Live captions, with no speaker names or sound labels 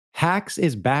Hacks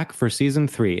is back for season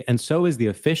 3, and so is the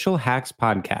official Hacks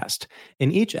podcast.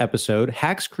 In each episode,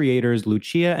 Hacks creators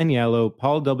Lucia Aniello,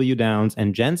 Paul W. Downs,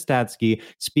 and Jen Statsky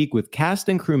speak with cast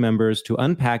and crew members to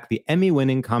unpack the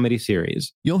Emmy-winning comedy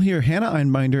series. You'll hear Hannah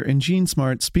Einbinder and Gene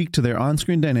Smart speak to their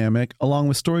on-screen dynamic, along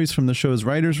with stories from the show's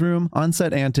writer's room,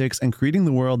 on-set antics, and creating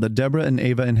the world that Deborah and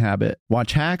Ava inhabit.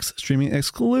 Watch Hacks, streaming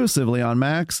exclusively on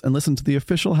Max, and listen to the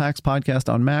official Hacks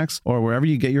podcast on Max or wherever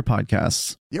you get your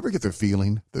podcasts. You ever get the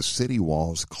feeling the city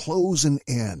walls closing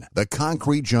in, the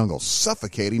concrete jungle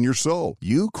suffocating your soul?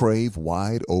 You crave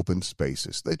wide open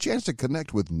spaces, the chance to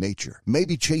connect with nature,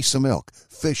 maybe chase some elk,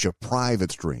 fish a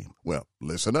private stream. Well,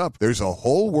 listen up. There's a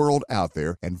whole world out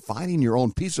there, and finding your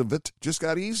own piece of it just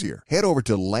got easier. Head over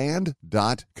to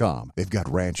land.com. They've got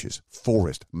ranches,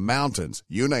 forest, mountains,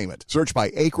 you name it. Search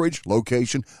by acreage,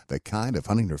 location, the kind of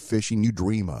hunting or fishing you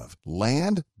dream of.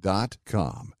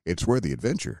 Land.com. It's where the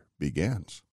adventure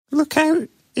begins. Look out,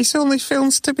 it's only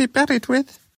films to be buried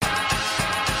with.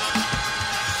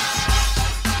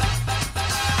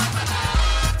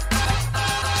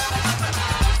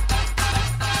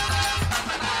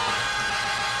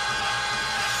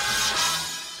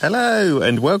 Hello,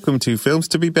 and welcome to Films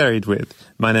to be Buried With.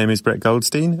 My name is Brett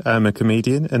Goldstein. I'm a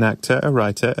comedian, an actor, a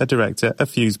writer, a director, a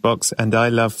fusebox, and I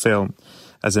love film.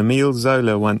 As Emile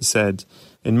Zola once said,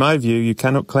 in my view, you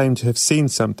cannot claim to have seen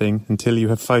something until you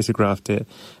have photographed it,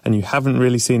 and you haven't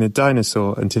really seen a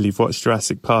dinosaur until you've watched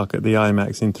Jurassic Park at the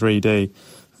IMAX in 3D.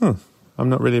 I'm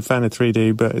not really a fan of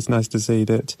 3D, but it's nice to see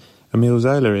that Emile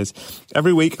Zola is.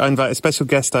 Every week I invite a special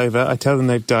guest over, I tell them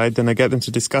they've died, then I get them to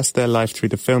discuss their life through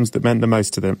the films that meant the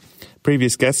most to them.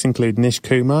 Previous guests include Nish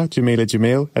Kumar, Jamila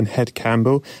Jamil, and Head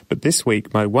Campbell, but this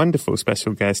week my wonderful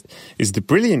special guest is the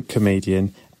brilliant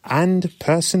comedian and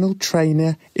personal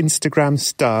trainer, Instagram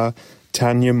star,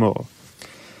 Thanyia Moore.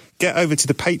 Get over to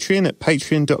the Patreon at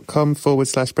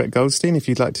patreon.com/Brett Goldstein if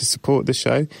you'd like to support the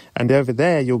show. And over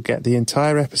there, you'll get the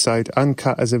entire episode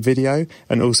uncut as a video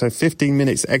and also 15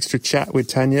 minutes extra chat with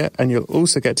Thanyia. And you'll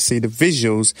also get to see the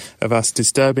visuals of us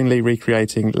disturbingly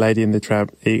recreating Lady and the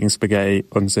Tramp eating spaghetti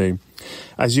on Zoom.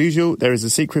 As usual, there is a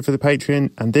secret for the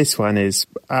Patreon, and this one is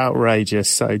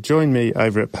outrageous. So join me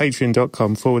over at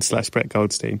patreon.com/Brett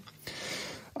Goldstein.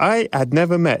 I had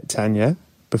never met Thanyia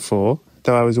before,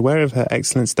 though I was aware of her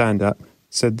excellent stand-up.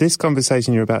 So this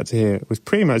conversation you're about to hear was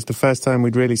pretty much the first time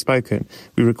we'd really spoken.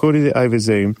 We recorded it over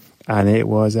Zoom, and it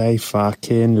was a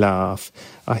fucking laugh.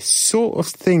 I sort of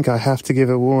think I have to give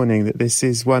a warning that this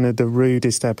is one of the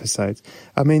rudest episodes.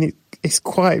 I mean, it's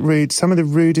quite rude. Some of the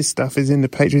rudest stuff is in the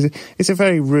Patreon. It's a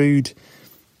very rude...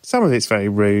 Some of it's very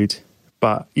rude,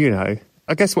 but, you know,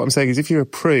 I guess what I'm saying is if you're a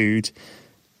prude,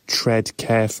 tread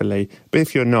carefully. But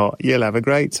if you're not, you'll have a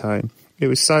great time. It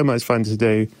was so much fun to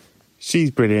do. She's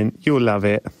brilliant. You'll love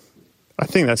it. I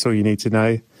think that's all you need to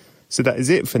know. So that is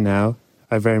it for now.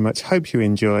 I very much hope you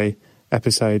enjoy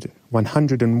episode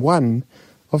 101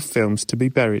 of Films to be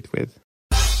Buried With.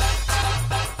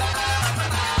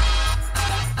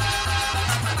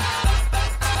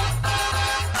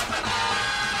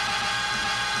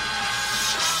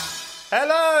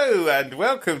 Hello and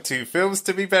welcome to Films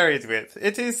to be Buried With.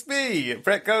 It is me,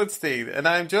 Brett Goldstein, and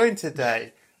I am joined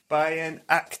today by an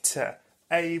actor,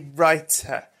 a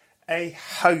writer, a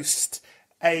host,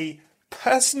 a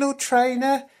personal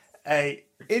trainer, a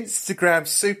Instagram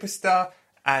superstar,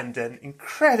 and an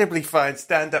incredibly fine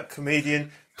stand-up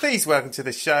comedian. Please welcome to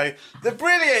the show, the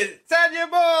brilliant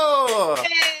Thanyia Moore!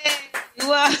 Hey,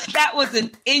 well, that was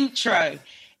an intro.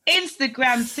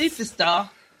 Instagram superstar.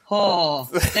 Oh,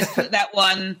 let's put that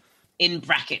one in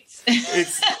brackets.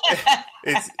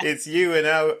 It's you and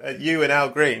Al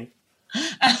Green.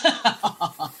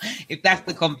 If that's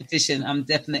the competition, I'm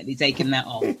definitely taking that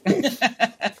on.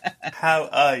 How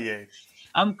are you?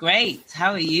 I'm great.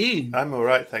 How are you? I'm all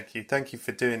right, thank you. Thank you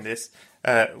for doing this.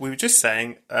 We were just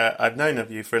saying, I've known of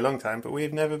you for a long time, but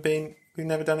we've never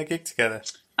done a gig together.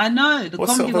 I know. The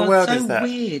comedy world's so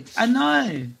weird. I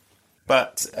know.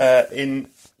 But in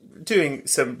doing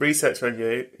some research on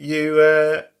you,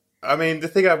 I mean, the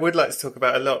thing I would like to talk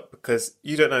about a lot, because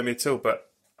you don't know me at all, but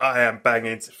I am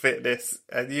banging into fitness,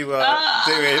 and you are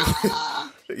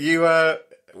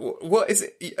what is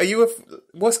it?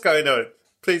 What's going on?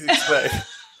 Please explain.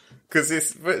 Because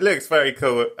it looks very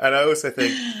cool, and I also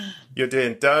think you're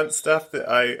doing dance stuff that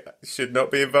I should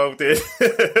not be involved in.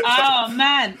 Oh,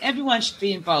 man, everyone should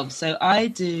be involved. So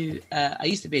I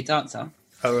used to be a dancer.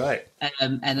 Oh, right.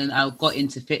 And then I got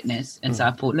into fitness, and so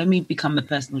I thought, let me become a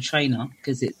personal trainer,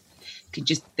 because can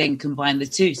just then combine the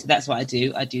two. So that's what I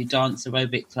do. I do dance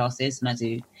aerobic classes, and I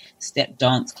do step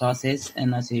dance classes,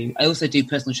 and I also do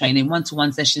personal training,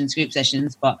 one-to-one sessions, group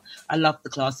sessions, but I love the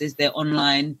classes. They're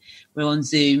online. We're on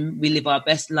Zoom. We live our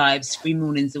best lives 3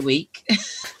 mornings a week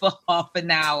for half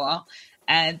an hour,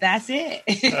 and that's it.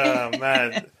 Oh,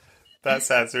 man. That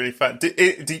sounds really fun.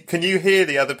 Can you hear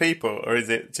the other people, or is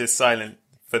it just silent?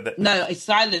 No, it's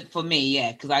silent for me,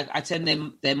 yeah, because I turn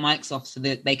their mics off so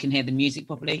that they can hear the music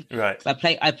properly. Right. So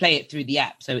I play it through the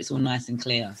app, so it's all nice and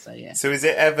clear. So yeah. So is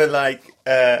it ever like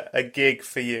a gig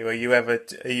for you? Are you ever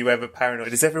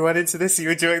paranoid? Is everyone into this? Are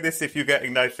you enjoying this? If you're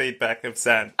getting no feedback of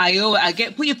San, I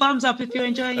get put your thumbs up if you're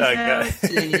enjoying yourself.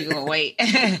 Okay. And then you gotta wait.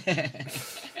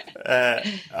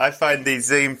 I find these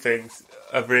Zoom things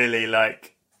are really like.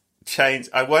 Change.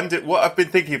 I wonder what I've been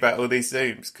thinking about all these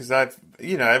Zooms, because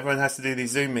everyone has to do these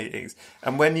Zoom meetings,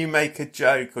 and when you make a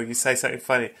joke or you say something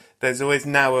funny, there's always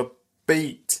now a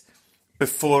beat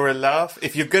before a laugh.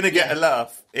 If you're going to get a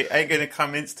laugh, it ain't going to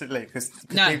come instantly, because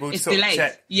people sort of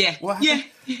check. Yeah. What happened?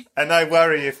 And I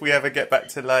worry if we ever get back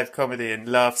to live comedy and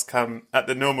laughs come at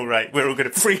the normal rate, we're all going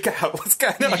to freak out. What's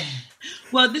going on?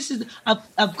 Well,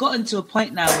 I've gotten to a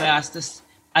point now where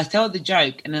I tell the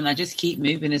joke and then I just keep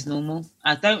moving as normal.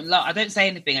 I don't say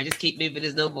anything. I just keep moving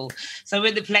as normal. So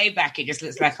with the playback, it just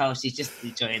looks like, oh, she's just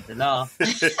enjoying the laugh.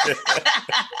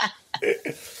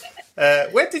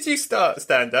 When did you start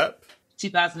stand-up?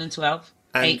 2012,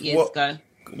 and 8 years ago.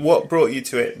 What brought you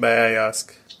to it, may I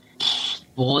ask?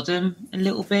 Boredom, a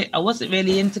little bit. I wasn't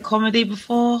really into comedy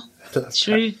before.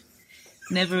 Truth.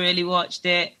 Never really watched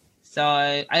it. So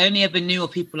I only ever knew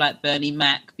of people like Bernie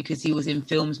Mac because he was in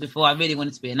films before. I really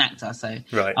wanted to be an actor. So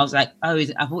right. I was like, I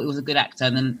thought he was a good actor.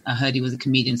 And then I heard he was a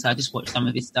comedian. So I just watched some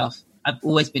of his stuff. I've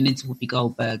always been into Whoopi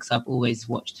Goldberg. So I've always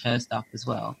watched her stuff as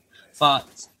well.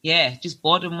 But yeah, just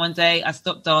boredom one day. I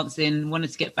stopped dancing,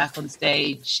 wanted to get back on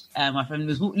stage. My friend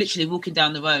was literally walking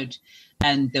down the road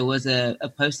and there was a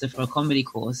poster for a comedy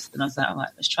course. And I was like, all right,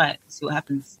 let's try it. See what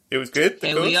happens. It was good?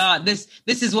 Here we are. This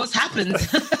is what's happened.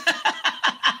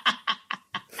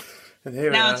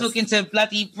 Now I'm talking to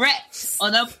bloody Brett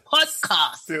on a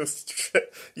podcast.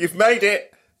 You've made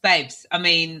it. Babes, I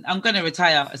mean, I'm going to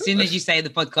retire. As soon as you say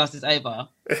the podcast is over,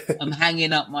 I'm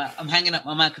hanging up my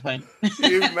microphone.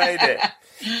 You've made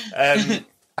it.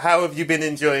 How have you been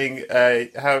enjoying,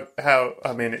 I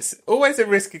mean, it's always a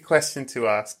risky question to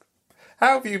ask.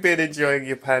 How have you been enjoying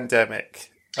your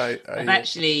pandemic? I've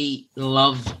actually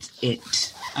loved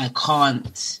it. I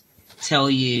can't tell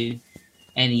you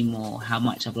anymore how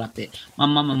much I've loved it. My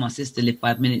mum and my sister live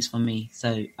 5 minutes from me,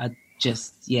 so I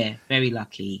just, very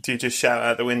lucky. Do you just shout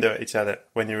out the window at each other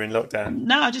when you're in lockdown?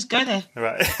 No, I just go there.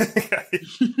 Right.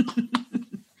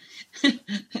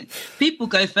 People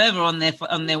go further on their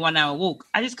 1 hour walk.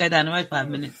 I just go down the road 5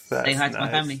 minutes, say hi to my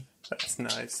family. That's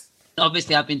nice.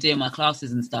 Obviously, I've been doing my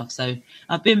classes and stuff, so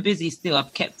I've been busy still.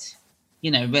 I've kept,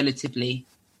 relatively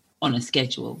on a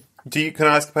schedule. Can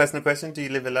I ask a personal question? Do you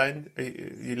live alone?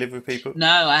 You live with people? No,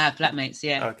 I have flatmates,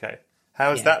 yeah. Okay.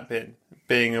 How has that been,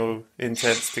 being all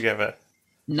intense together?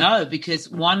 No, because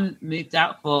one moved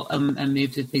out and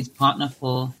moved with his partner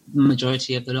for the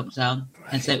majority of the lockdown.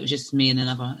 Right. And so it was just me and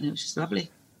another, and it was just lovely.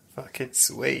 Fucking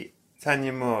sweet.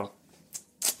 Thanyia Moore.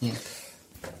 Yeah.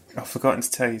 I've forgotten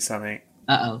to tell you something.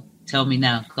 Uh-oh. Tell me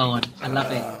now. Go on. I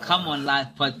love it. Come on, live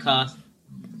podcast.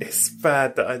 It's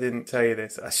bad that I didn't tell you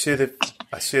this. I should have.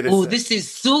 Oh, this is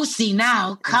saucy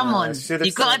now. Come on.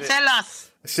 You got to tell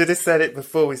us. I should have said it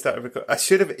before we started recording. I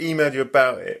should have emailed you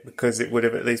about it because it would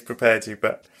have at least prepared you,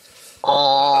 but...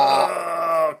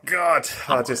 Oh, God.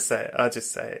 I'll just say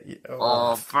it.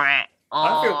 Oh, Brett.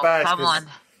 I feel bad. Come on.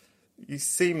 You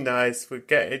seem nice.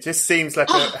 It just seems like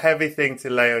a heavy thing to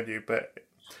lay on you, but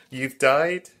you've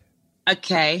died.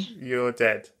 Okay. You're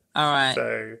dead. All right.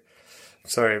 So,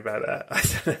 sorry about that. I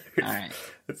don't know. All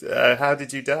right. How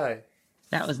did you die?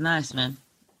 That was nice, man.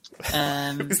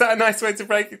 Is that a nice way to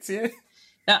break it to you?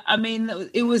 I mean,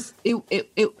 it was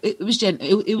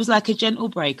gentle. It was like a gentle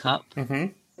breakup,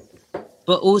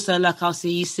 but also like I'll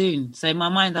see you soon. So in my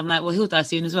mind, I'm like, well, he'll die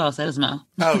soon as well, so it doesn't matter.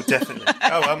 Oh, definitely.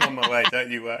 I'm on my way. Don't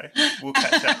you worry. We'll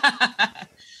catch up.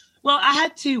 Well, I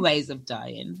had 2 ways of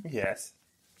dying. Yes.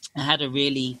 I had a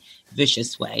really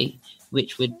vicious way,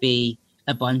 which would be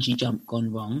a bungee jump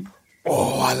gone wrong.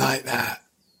 Oh, I like that.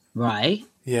 Right?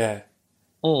 Yeah.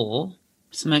 Or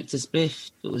smoked a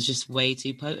spliff that was just way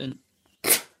too potent.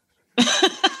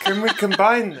 Can we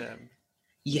combine them?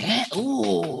 Yeah.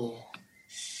 Ooh.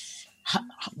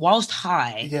 Whilst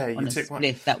high on a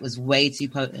spliff that was way too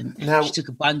potent, she took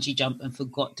a bungee jump and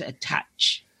forgot to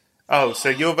attach. Oh, so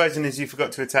your version is you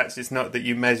forgot to attach. It's not that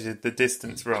you measured the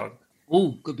distance wrong.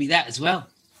 Oh, could be that as well.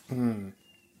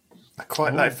 I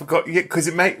quite forgot, because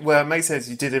it makes sense.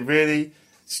 You did a really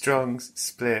strong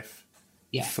spliff.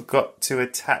 Yeah. You forgot to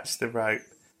attach the rope.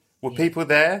 Were people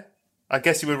there? I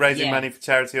guess you were raising money for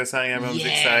charity or something. Everyone was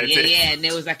excited. Yeah. And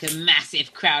there was like a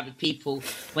massive crowd of people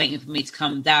waiting for me to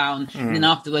come down. And then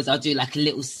afterwards, I'll do like a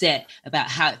little set about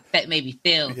how it made me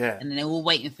feel. Yeah. And then they're all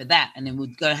waiting for that. And then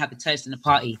we'd go have a toast and a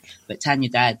party. But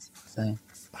Thanyia died. So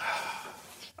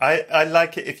I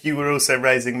like it if you were also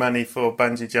raising money for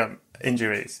bungee jump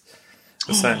injuries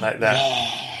or something like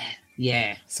that.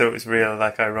 Yeah. So it was real,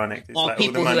 like, ironic. It's like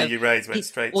all the money you raised went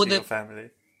straight to your family.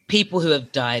 People who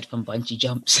have died from bungee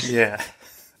jumps. Yeah.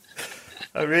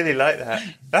 I really like that.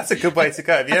 That's a good way to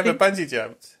go. Have you ever bungee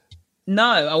jumped? No,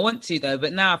 I want to, though.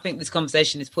 But now I think this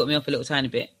conversation has put me off a little tiny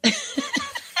bit.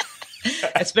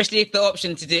 Especially if the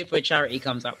option to do it for a charity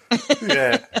comes up.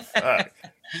 Yeah. Fuck.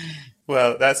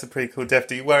 Well, that's a pretty cool death.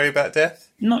 Do you worry about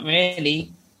death? Not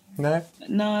really. No?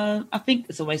 No, I think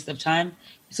it's a waste of time.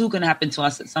 It's all going to happen to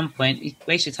us at some point. You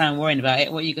waste your time worrying about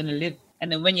it. What are you going to live?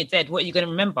 And then when you're dead, what are you going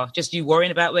to remember? Just you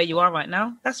worrying about where you are right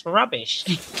now? That's rubbish.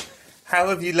 How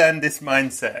have you learned this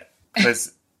mindset?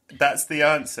 Because that's the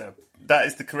answer. That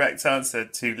is the correct answer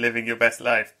to living your best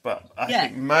life. But I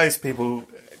think most people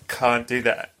can't do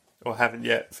that or haven't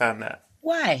yet found that.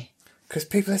 Why? Because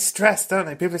people are stressed, aren't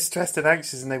they? People are stressed and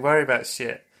anxious and they worry about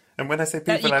shit. And when I say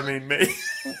people, I mean me.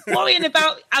 Worrying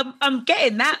about, I'm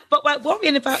getting that, but like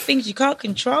worrying about things you can't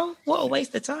control, what a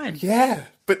waste of time. Yeah,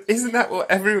 but isn't that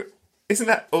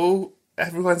all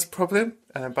everyone's problem?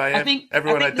 And by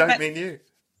everyone, I don't mean you.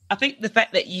 I think the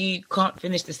fact that you can't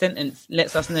finish the sentence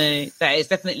lets us know that it's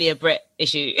definitely a Brett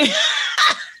issue.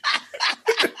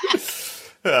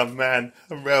 Oh man,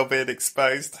 I'm well being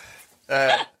exposed.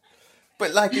 But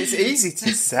like, it's easy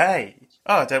to say.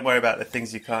 Oh, don't worry about the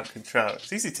things you can't control.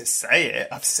 It's easy to say it.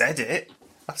 I've said it.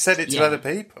 to other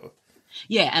people.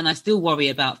 Yeah, and I still worry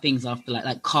about things after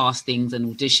like castings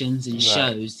and auditions and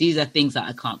shows. These are things that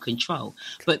I can't control.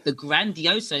 But the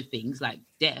grandioso things like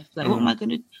death, like what am I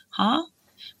going to,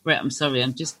 Brett, I'm sorry,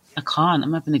 I can't.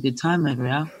 I'm having a good time over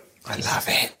here. I love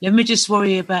it. Let me just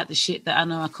worry about the shit that I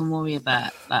know I can worry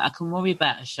about. Like I can worry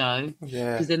about a show,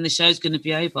 because then the show's going to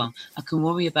be over. I can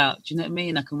worry about, do you know what I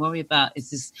mean? I can worry about,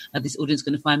 is this audience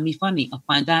going to find me funny? I'll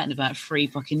find out in about 3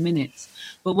 fucking minutes.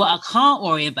 But what I can't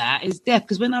worry about is death,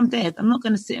 because when I'm dead, I'm not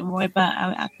going to sit and worry about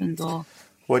how it happened or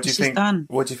what do you think? Done.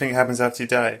 What do you think happens after you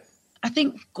die? I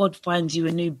think God finds you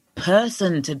a new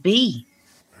person to be.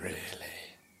 Really?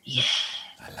 Yeah.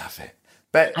 I love it.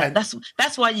 But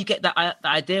that's why you get the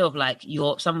idea of like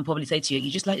someone probably say to you,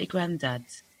 "You just like your granddad."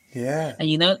 Yeah. And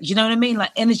you know what I mean?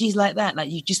 Like energies like that.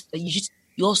 Like you just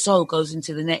your soul goes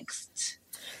into the next.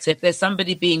 So if there's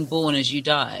somebody being born as you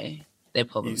die, they're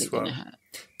probably going to have.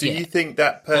 Do you think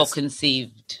that person? Or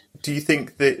conceived. Do you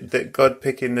think that God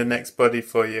picking the next body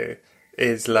for you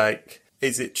is like?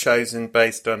 Is it chosen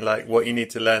based on like what you need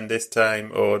to learn this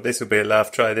time, or this will be a laugh,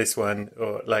 try this one,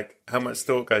 or like how much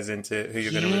thought goes into who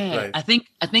you're going to replace? I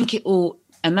think it all,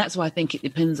 and that's why I think it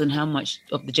depends on how much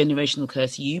of the generational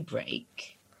curse you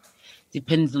break.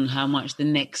 Depends on how much the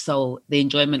next soul, the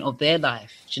enjoyment of their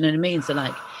life. Do you know what I mean? So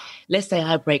like, let's say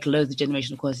I break loads of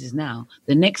generational curses now,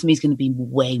 the next me is going to be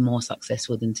way more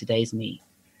successful than today's me.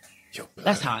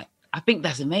 That's how I think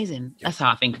that's amazing. That's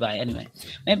how I think about it anyway.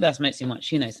 Maybe I smoke too much.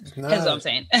 Who knows? No. That's what I'm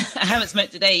saying. I haven't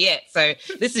smoked today yet, so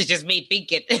this is just me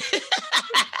thinking.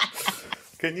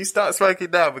 Can you start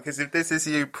smoking now? Because if this is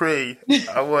you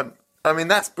I mean,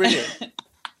 that's brilliant.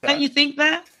 Don't you think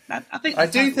that? I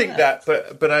do think that,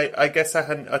 but I guess I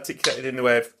hadn't articulated in the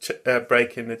way of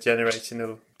breaking the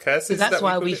generational curses. That's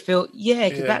why we feel,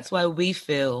 that's why we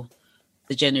feel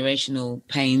the generational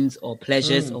pains or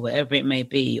pleasures or whatever it may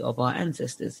be of our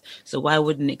ancestors. So why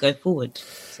wouldn't it go forward?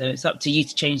 So it's up to you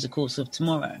to change the course of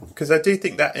tomorrow. Because I do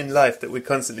think that in life that we're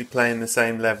constantly playing the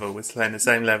same level. We're playing the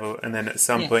same level, and then at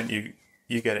some point you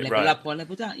get it level right. Level up or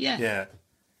level down, yeah.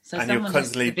 So and you're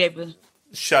constantly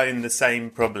showing the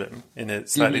same problem in a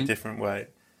slightly different way.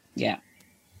 Yeah.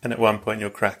 And at one point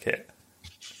you'll crack it.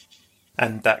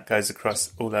 And that goes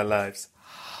across all our lives.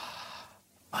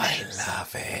 I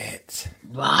love it.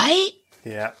 Right?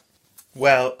 Yeah.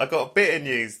 Well, I got a bit of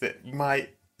news that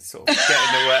might sort of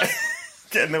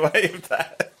get in the way of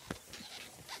that.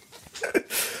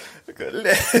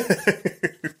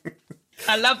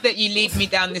 I love that you lead me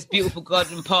down this beautiful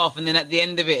garden path, and then at the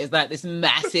end of it is like this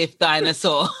massive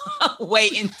dinosaur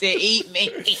waiting to eat me.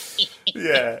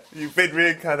 Yeah, you've been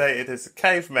reincarnated as a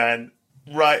caveman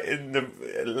right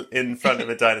in front of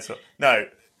a dinosaur. No,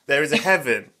 there is a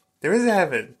heaven. There is a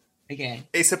heaven. Okay.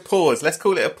 It's a pause. Let's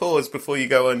call it a pause before you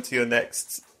go on to your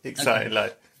next exciting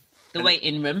life. The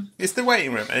waiting room. It's the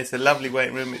waiting room, and it's a lovely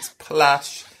waiting room. It's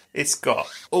plush. It's got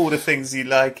all the things you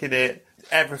like in it,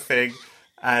 everything.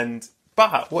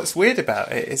 But what's weird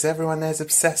about it is everyone there's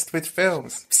obsessed with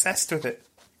films, obsessed with it.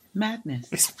 Madness.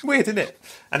 It's weird, isn't it?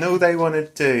 And all they want to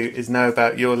do is know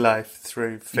about your life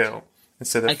through film. And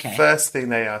so the first thing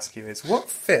they ask you is, what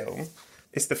film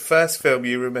is the first film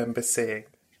you remember seeing?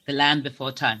 The Land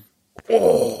Before Time.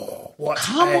 Oh, what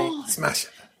Come on. smash!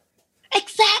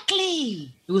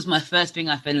 Exactly. It was my first thing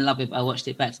I fell in love with. I watched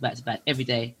it back to back to back every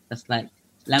day. That's like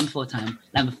Land Before Time,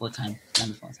 Land Before Time,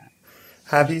 Land Before Time.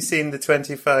 Have you seen the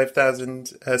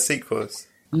 25,000 sequels?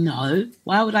 No.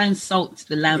 Why would I insult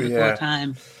the Land Before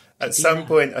Time? At some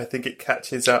point, I think it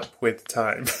catches up with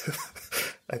time.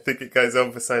 I think it goes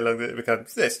on for so long that it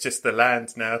becomes, it's just the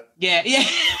land now. Yeah.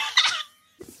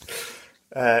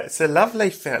 It's a lovely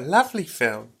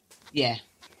film. Yeah.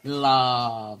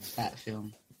 Love that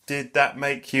film. Did that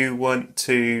make you want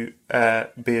to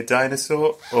be a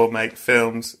dinosaur or make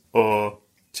films or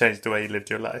change the way you lived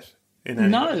your life?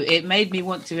 No, it made me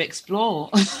want to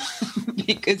explore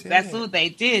because that's all they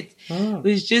did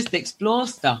was just explore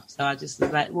stuff. So I just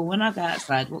was like, well, when I go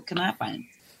outside, what can I find?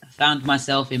 I found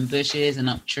myself in bushes and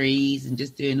up trees and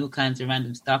just doing all kinds of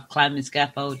random stuff, climbing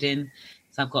scaffolding.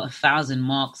 So I've got 1,000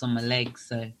 marks on my legs.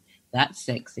 So that's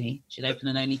sexy. Should open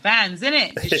an OnlyFans,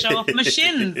 innit? Just show off my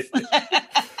shins.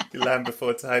 Your Land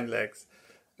Before Time legs.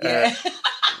 Yeah.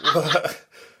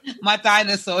 My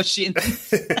dinosaur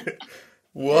shins.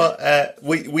 What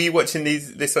were you watching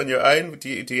this on your own? Do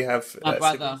you have my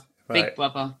brother, big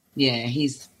brother? Yeah,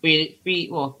 he's 4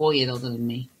 years older than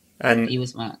me, and he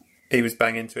was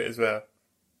bang into it as well.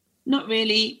 Not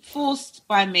really, forced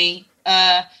by me.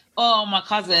 My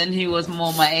cousin, who was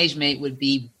more my age mate, would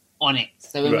be on it.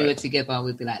 So when we were together,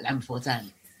 we'd be like Land Before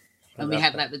Time, and we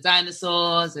had like the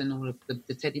dinosaurs and all of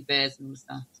the teddy bears and all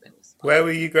stuff. So it was Where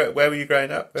were you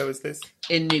growing up? Where was this?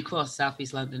 In New Cross, South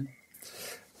East London.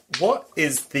 What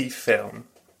is the film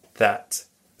that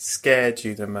scared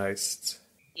you the most?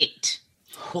 It.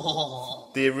 Oh.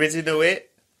 The original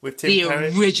It with Tim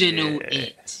Curry? The original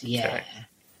It, yeah.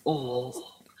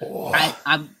 Okay.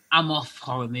 I'm off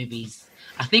horror movies.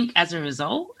 I think as a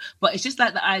result, but it's just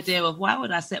like the idea of why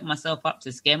would I set myself up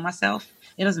to scare myself?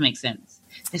 It doesn't make sense.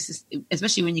 This is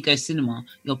especially when you go cinema,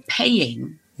 you're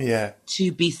paying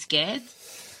to be scared.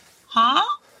 Huh?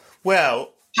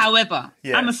 Well, however,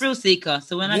 I'm a thrill seeker,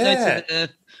 so when I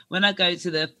go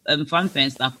to the fun fair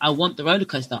and stuff, I want the roller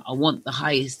coaster. I want the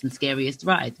highest and scariest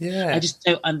ride. Yeah. I just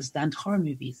don't understand horror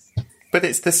movies. But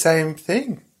it's the same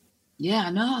thing. Yeah,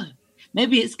 I know.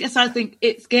 Maybe I think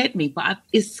it scared me, but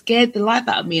it scared the life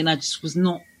out of me, and I just was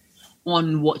not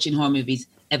on watching horror movies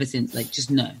ever since. Like,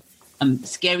 just no.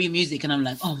 Scary music, and I'm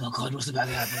like, oh my God, what's about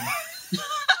to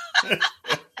happen?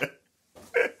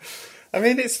 I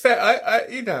mean, it's fair.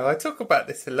 I talk about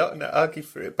this a lot and I argue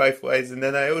for it both ways. And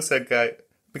then I also go,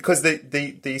 because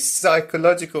the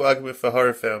psychological argument for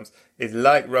horror films is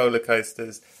like roller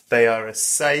coasters. They are a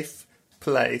safe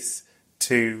place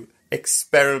to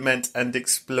experiment and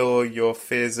explore your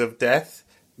fears of death.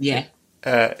 Yeah.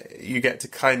 You get to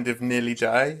kind of nearly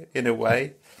die in a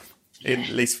way, at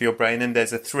least for your brain. And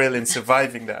there's a thrill in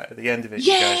surviving that at the end of it.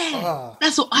 Yeah. You go,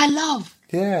 that's what I love.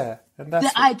 Yeah. And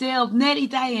that's the idea of nearly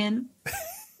dying.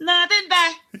 No, I didn't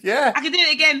die. Yeah. I can do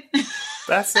it again.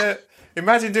 That's it.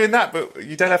 Imagine doing that, but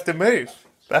you don't have to move.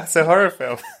 That's a horror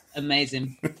film.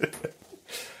 Amazing.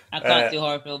 I can't do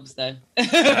horror films, though. No,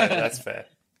 that's fair.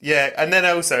 Yeah, and then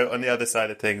also, on the other side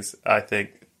of things, I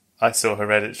think I saw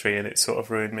Hereditary and it sort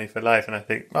of ruined me for life, and I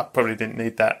think I probably didn't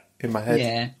need that in my head.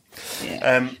 Yeah.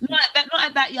 Not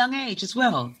at that young age as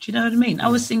well. Do you know what I mean? I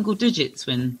was single digits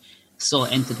when Saw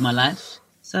entered my life.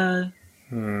 So,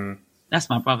 that's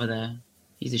my brother, though.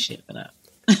 He's a shit for that.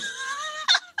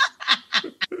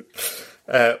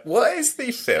 What is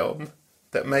the film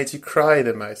that made you cry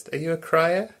the most? Are you a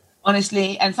crier?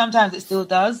 Honestly, and sometimes it still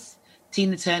does.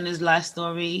 Tina Turner's life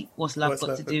story. What's Love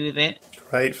Got to Do with It?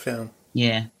 Great film.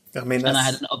 Yeah. I mean, and I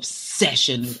had an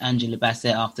obsession with Angela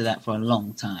Bassett after that for a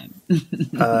long time.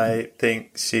 I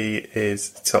think she is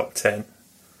top 10.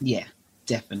 Yeah,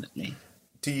 definitely.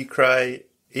 Do you cry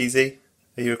easy?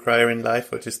 Are you a crier in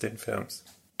life or just in films?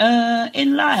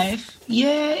 In life,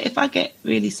 yeah, if I get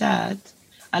really sad,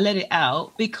 I let it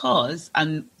out because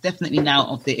I'm definitely now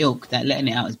of the ilk that letting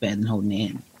it out is better than holding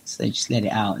it in. So just let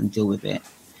it out and deal with it.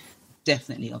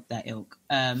 Definitely of that ilk.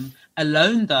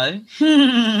 Alone, though,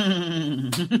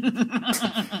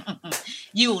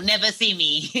 you will never see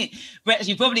me. Brett,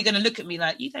 you're probably going to look at me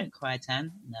like, you don't cry,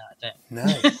 Tan. No, I don't. No,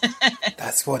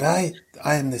 that's what I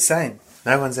am the same.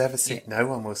 No one's ever seen. No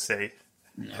one will see.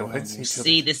 No one will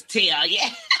see this tear, yeah.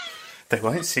 They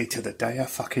won't see till the day I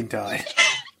fucking die.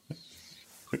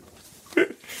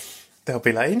 They'll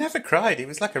be like, he never cried. He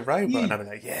was like a robot. Yeah. And I'll be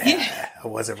like, yeah, I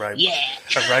was a robot. Yeah.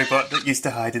 A robot that used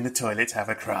to hide in the toilet to have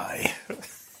a cry.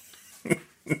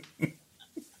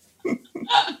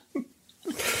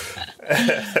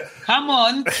 Come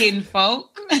on,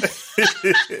 kinfolk.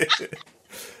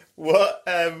 What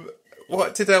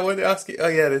did I want to ask you? Oh,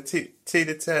 yeah, the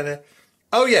Tina Turner.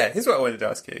 Oh, yeah, here's what I wanted to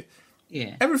ask you.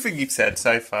 Yeah. Everything you've said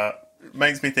so far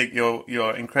makes me think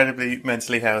you're incredibly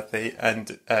mentally healthy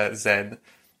and zen.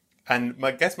 And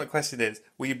my question is,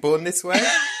 were you born this way? No.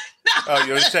 Oh,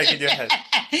 you're shaking your head.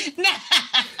 No.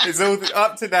 It's all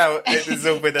up to now. It has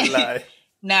all been a lie.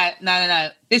 No.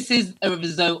 This is a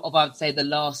result of, I'd say, the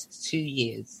last 2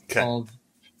 years of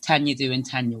Thanyia doing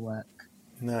Thanyia work.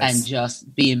 Nice. And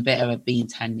just being better at being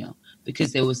Thanyia.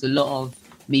 Because there was a lot of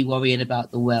me worrying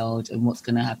about the world and what's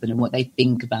going to happen and what they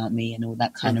think about me and all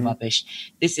that kind of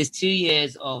rubbish. This is 2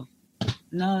 years of,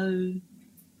 no,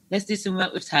 let's do some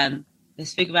work with Tan.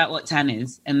 Let's figure out what Tan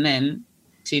is. And then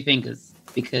 2 fingers.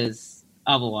 Because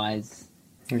otherwise,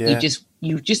 you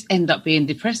just end up being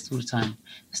depressed all the time.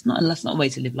 That's not a way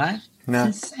to live life. No.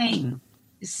 It's insane.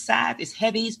 It's sad. It's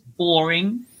heavy. It's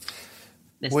boring.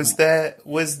 Was there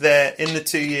in the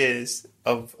 2 years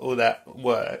of all that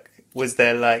work, was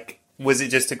it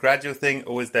just a gradual thing,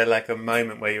 or was there like a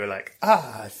moment where you were like,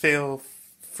 I feel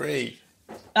free?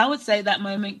 I would say that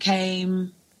moment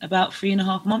came about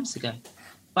 3.5 months ago,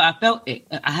 but I felt it.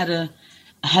 I had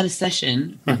a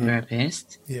session with my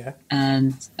therapist,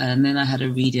 and then I had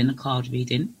a card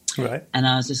reading, right? And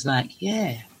I was just like,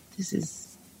 yeah, this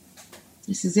is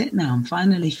it now. I'm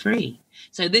finally free.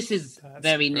 So this is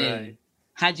very new.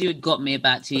 Had you got me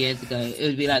about 2 years ago, it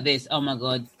would be like this. Oh my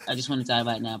God, I just want to die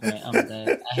right now, Brett. Oh my God,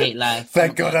 I hate life.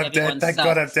 Thank God I'm dead. Thank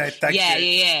God I'm dead. Thank you.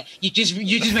 Yeah. You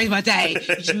just made my day.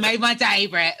 You just made my day,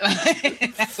 Brett.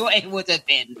 That's what it would have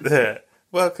been. Yeah.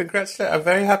 Well, congratulations. I'm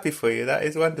very happy for you. That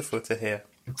is wonderful to hear.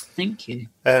 Thank you.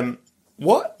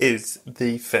 What is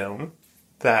the film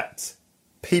that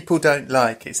people don't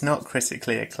like? It's not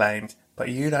critically acclaimed, but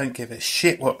you don't give a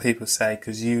shit what people say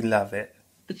because you love it.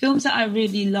 The films that I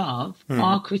really love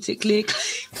are critically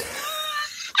acclaimed.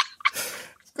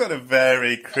 It's got a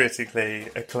very critically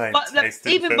acclaimed taste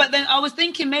in film. But then I was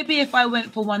thinking maybe if I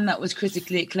went for one that was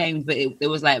critically acclaimed, but there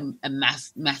was like a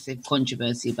massive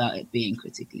controversy about it being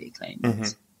critically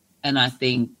acclaimed. And I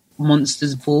think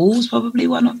Monsters Ball is probably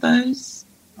one of those.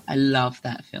 I love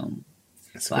that film.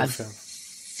 It's a good film.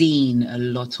 Seen a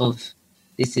lot of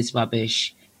this is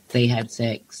rubbish, they had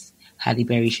sex, Halle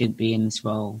Berry shouldn't be in this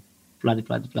role. Blah,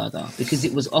 blah, blah, blah, because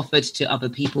it was offered to other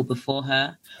people before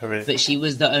her, but she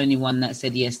was the only one that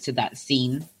said yes to that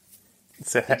scene.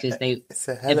 It's a hell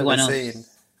of a scene.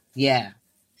 Yeah.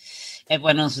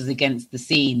 Everyone else was against the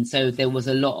scene, so there was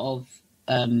a lot of,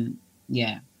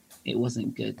 it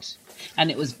wasn't good. And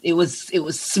it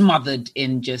was smothered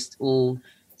in just all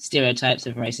stereotypes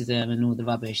of racism and all the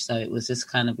rubbish, so it was just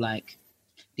kind of like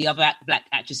the other black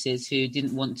actresses who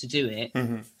didn't want to do it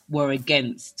were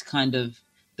against kind of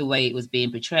the way it was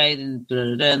being portrayed and blah,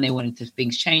 blah, blah, and they wanted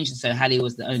things changed. And so Halle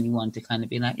was the only one to kind of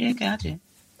be like, yeah, okay, I'll do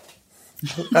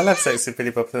it. I love Sex and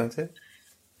Billy Bob Thornton.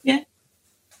 Yeah.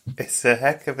 It's a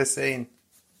heck of a scene.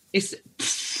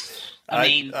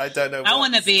 I don't know. I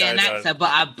want to be an actor, but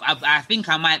I think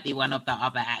I might be one of the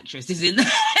other actresses in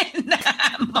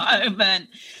that moment.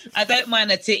 I don't mind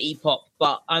a titty pop,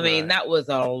 but I mean, that was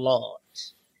a lot.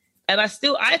 And I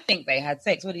think they had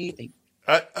sex. What do you think?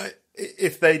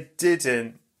 If they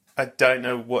didn't, I don't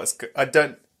know I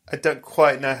don't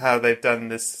quite know how they've done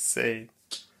this scene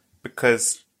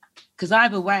because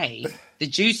either way, the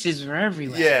juices were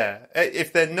everywhere. Yeah,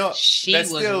 if they're not, she was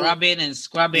still rubbing and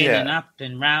scrubbing and up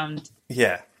and round.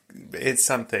 Yeah, it's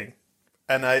something.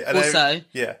 And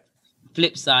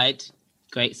flip side,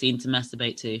 great scene to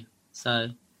masturbate to. So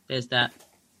there's that.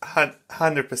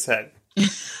 100%.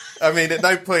 I mean, at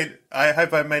no point, I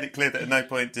hope I made it clear that at no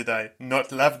point did I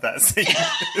not love that scene.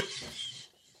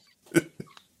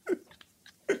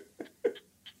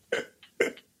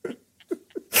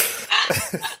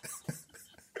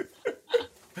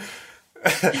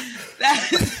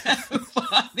 That's so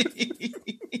funny.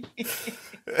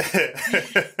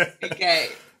 Okay.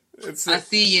 I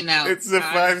see you now. It's a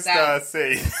 5-star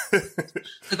scene.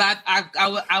 Because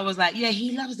I was like, yeah,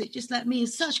 he loves it just like me.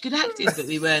 It's such good acting, but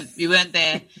we weren't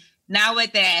there. Now we're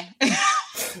there.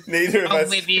 Neither of I'm us.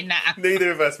 with you now.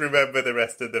 Neither of us remember the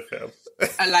rest of the film.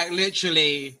 Like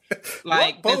literally,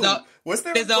 like was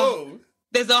there a ball?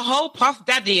 There's a whole Puff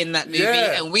Daddy in that movie,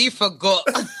 and we forgot.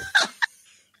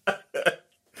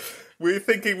 We're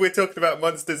thinking we're talking about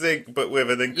Monsters Inc., but with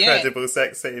an incredible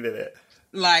sex scene in it.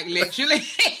 Like, literally.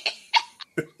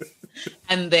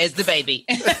 And there's the baby.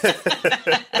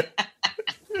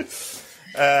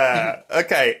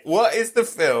 Okay, what is the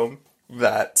film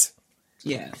that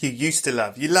you used to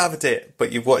love? You loved it,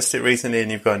 but you've watched it recently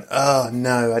and you've gone, oh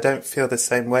no, I don't feel the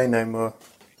same way no more.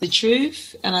 The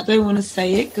truth, and I don't want to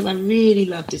say it because I really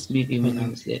loved this movie when I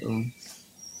was little.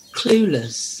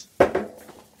 Clueless.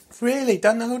 Really?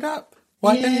 Doesn't hold up?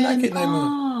 Why don't you like it no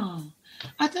more?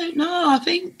 I don't know. I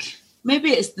think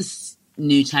maybe it's the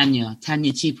new Thanyia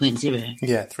 2.0.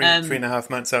 Yeah, 3.5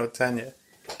 months old Thanyia.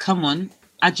 Come on.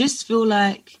 I just feel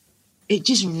like it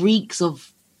just reeks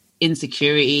of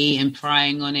insecurity and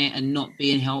prying on it and not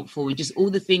being helpful and just all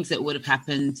the things that would have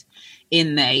happened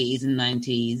in the 80s and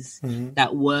 90s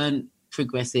that weren't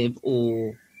progressive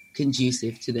or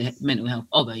conducive to the mental health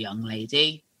of a young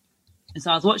lady. And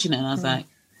so I was watching it and I was like,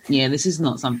 yeah, this is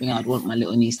not something I'd want my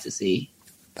little niece to see.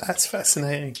 That's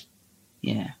fascinating.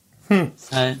 Yeah.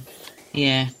 So,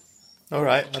 yeah. All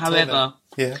right. However,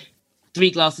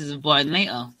 3 glasses of wine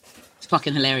later, it's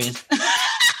fucking hilarious.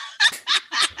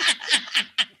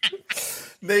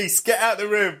 Niece, get out of the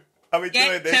room. I'm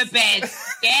enjoying this. Get to bed.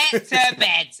 Get to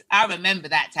bed. I remember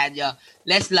that, Thanyia.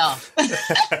 Let's laugh.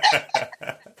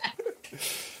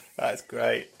 That's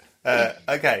great.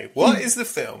 Okay, what is the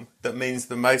film that means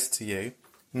the most to you?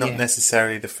 Not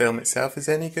necessarily the film itself is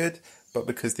any good, but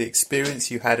because the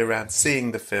experience you had around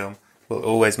seeing the film will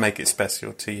always make it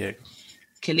special to you.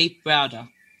 Khalif Browder.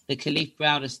 The Khalif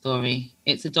Browder story.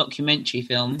 It's a documentary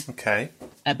film. Okay.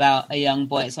 About a young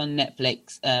boy. It's on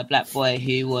Netflix. A black boy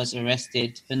who was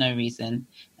arrested for no reason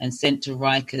and sent to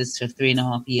Rikers for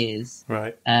 3.5 years.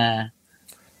 Right.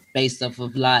 Based off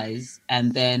of lies.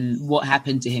 And then what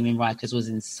happened to him in Rikers was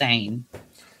insane.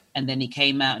 And then he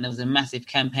came out and there was a massive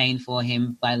campaign for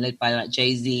him led by like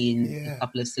Jay-Z and a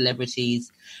couple of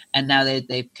celebrities. And now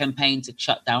they've campaigned to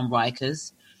shut down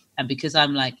Rikers. And because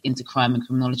I'm like into crime and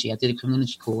criminology, I did a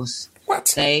criminology course.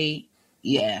 What?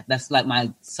 That's like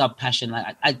my sub passion.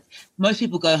 Like most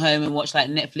people go home and watch like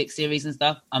Netflix series and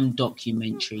stuff. I'm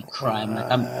documentary crime.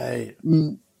 Like I'm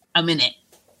in it.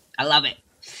 I love it.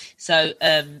 So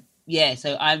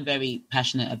so I'm very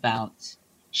passionate about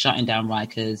shutting down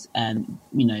Rikers and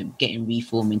getting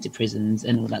reform into prisons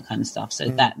and all that kind of stuff. So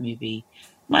that movie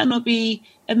might not be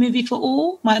a movie for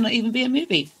all, might not even be a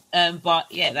movie. But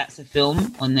yeah, that's a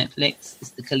film on Netflix.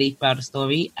 It's the Khalif Browder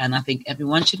story, and I think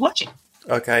everyone should watch it.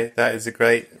 Okay, that is a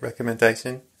great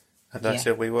recommendation, and I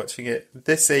shall be watching it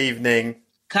this evening.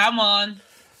 Come on.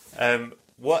 Get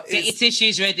your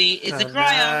tissues ready. It's a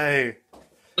crier. No.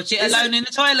 Watch it alone in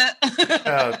the toilet.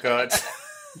 Oh, God.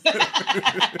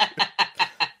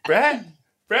 Brett.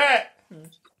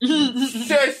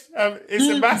 Shush. It's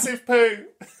a massive poo.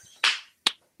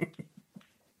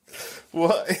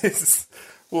 What is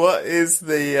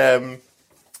the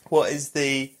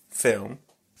film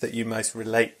that you most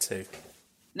relate to?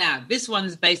 Now, this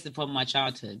one's based upon my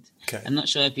childhood. Okay. I'm not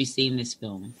sure if you've seen this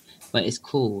film, but it's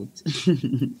called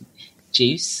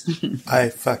Juice. I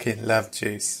fucking love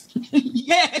Juice.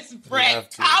 Yes,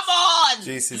 Brett, come on!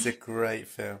 Juice is a great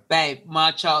film. Babe,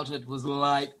 my childhood was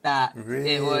like that.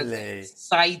 Really? It was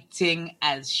exciting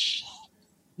as shit.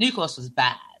 Newcastle was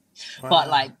bad, Wow. but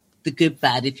like the good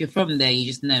bad, if you're from there, you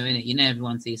just know, innit? You know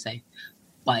everyone's so safe.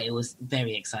 But it was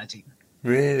very exciting.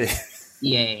 Really?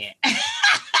 Yeah.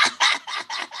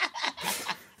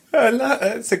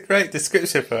 That's a great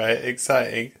description for it.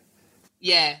 Exciting.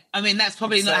 Yeah, I mean, that's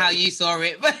probably not how you saw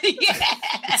it, but yeah.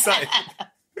 Exciting.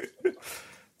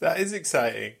 That is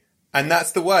exciting. And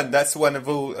that's the one. That's one of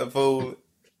all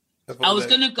I was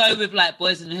gonna go with like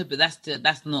Boys in the Hood, but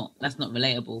that's not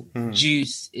relatable.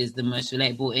 Juice is the most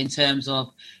relatable in terms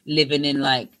of living in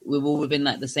like we're all within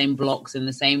like the same blocks in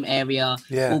the same area,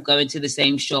 all going to the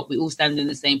same shop, we all stand in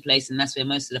the same place, and that's where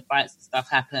most of the fights and stuff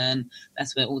happen.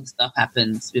 That's where all the stuff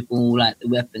happens with all like the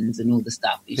weapons and all the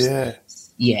stuff.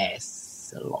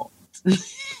 Yes, a lot. But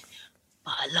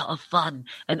a lot of fun,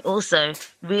 and also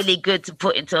really good to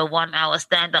put into a 1-hour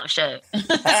stand-up show.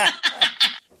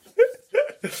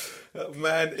 Oh,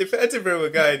 man, if Edinburgh were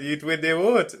going, you'd win the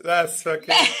award. That's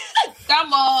fucking...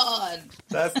 Come on!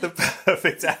 That's the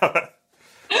perfect hour.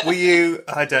 Were you...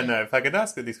 I don't know if I can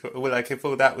ask these... Well, like, if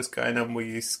all that was going on, were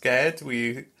you scared? Were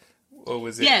you... Or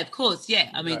was it... Yeah, of course, yeah.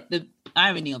 I mean, the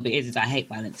irony of it is I hate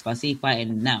violence. If I see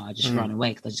fighting now, I just run away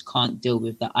because I just can't deal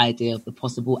with the idea of the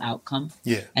possible outcome.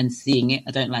 Yeah. And seeing it.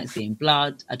 I don't like seeing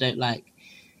blood. I don't like...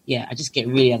 Yeah, I just get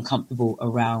really uncomfortable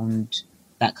around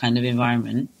that kind of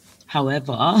environment.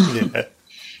 However,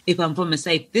 if I'm from a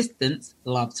safe distance,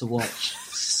 love to watch.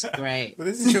 It's great. Well,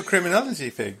 this is your criminology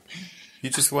thing. You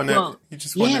just want to...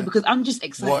 because I'm just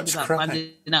excited about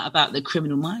finding out about the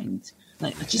criminal mind.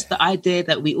 Like, just the idea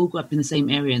that we all grew up in the same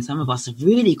area and some of us have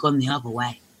really gone the other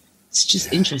way. It's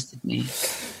just interested me.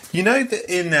 You know that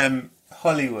in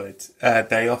Hollywood,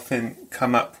 they often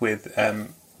come up with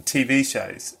TV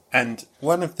shows, and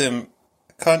one of them,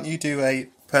 can't you do a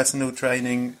personal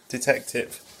training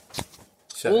detective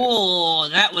show? Oh,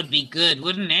 that would be good,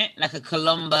 wouldn't it? Like a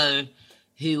Columbo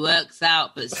who works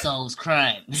out but solves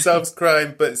crime. Solves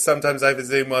crime, but sometimes over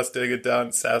Zoom whilst doing a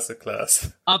dance salsa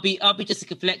class. I'll be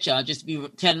Jessica Fletcher. I'll just be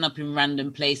turning up in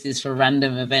random places for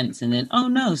random events, and then, oh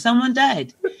no, someone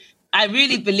died. I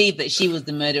really believe that she was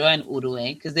the murderer all the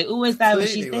way, because they always die when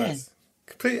she's there.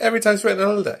 Completely, every time she went on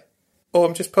holiday. Oh,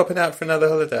 I'm just popping out for another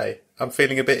holiday. I'm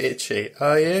feeling a bit itchy.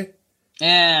 Are you?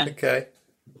 Yeah. Okay.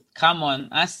 Come on,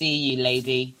 I see you,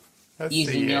 lady.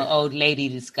 Using your old lady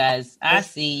disguise. I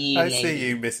see you, lady. I see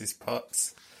you, Mrs.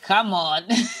 Potts. Come on.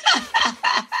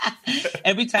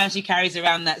 Every time she carries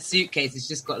around that suitcase, it's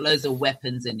just got loads of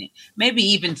weapons in it. Maybe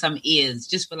even some ears,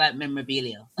 just for like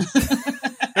memorabilia.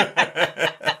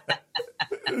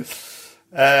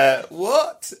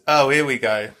 What? Oh, here we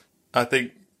go. I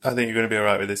think you're going to be all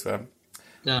right with this one.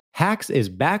 Hacks is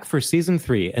back for season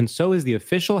 3, and so is the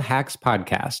official Hacks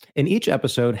podcast. In each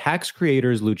episode, Hacks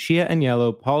creators Lucia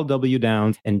Aniello, Paul W.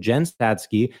 Downs, and Jen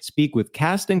Statsky speak with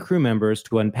cast and crew members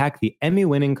to unpack the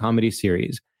Emmy-winning comedy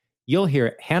series. You'll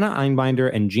hear Hannah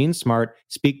Einbinder and Jean Smart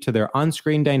speak to their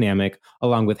on-screen dynamic,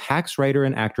 along with Hacks writer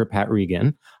and actor Pat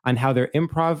Regan, on how their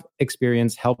improv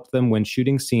experience helped them when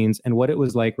shooting scenes and what it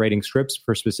was like writing scripts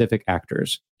for specific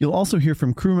actors. You'll also hear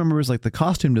from crew members like the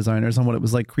costume designers on what it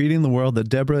was like creating the world that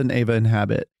Deborah and Ava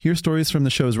inhabit. Hear stories from the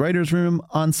show's writer's room,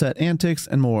 on-set antics,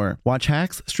 and more. Watch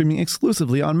Hacks streaming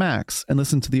exclusively on Max, and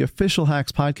listen to the official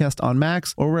Hacks podcast on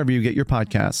Max or wherever you get your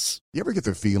podcasts. You ever get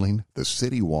the feeling the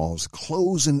city walls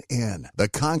closing in, the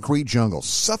concrete jungle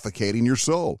suffocating your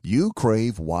soul? You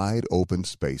crave wide open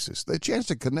spaces, the chance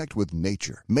to connect with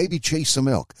nature, maybe chase some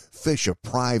elk, fish a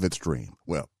private stream.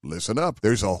 Well, listen up.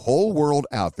 There's a whole world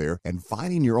out there, and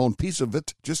finding your own piece of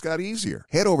it just got easier.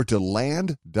 Head over to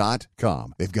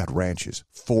land.com. They've got ranches,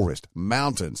 forest,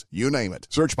 mountains, you name it.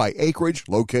 Search by acreage,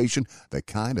 location, the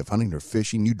kind of hunting or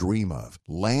fishing you dream of.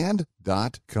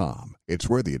 Land.com. It's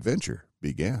where the adventure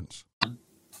begins.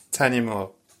 Thanyia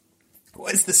Moore,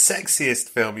 what is the sexiest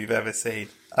film you've ever seen,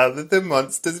 other than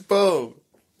Monsters Ball?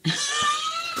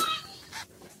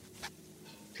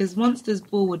 Because Monsters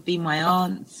Ball would be my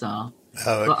answer.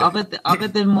 Oh, okay. But other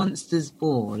than Monsters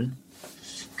Ball,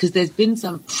 because there's been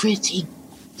some pretty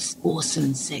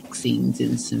awesome sex scenes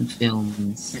in some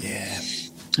films. Yeah.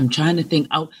 I'm trying to think.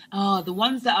 Oh, the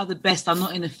ones that are the best are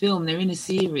not in a film. They're in a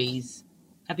series.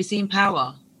 Have you seen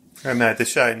Power? Oh, no, the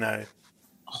show, no.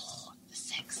 Oh, the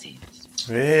sex scenes.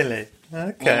 Really?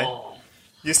 Okay. Oh.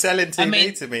 You're selling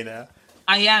TV to me now.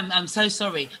 I am. I'm so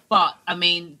sorry. But, I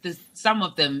mean, some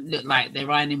of them look like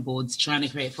they're ironing boards trying to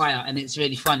create fire, and it's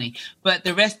really funny. But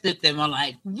the rest of them are,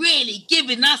 like, really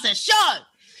giving us a show.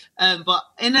 But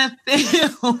in a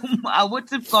film, I would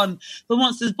have gone for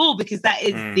Monsters Ball, because that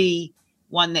is the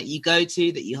one that you go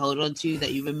to, that you hold on to,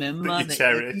 that you remember. That you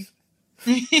cherish.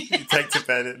 You take to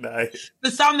bed at night.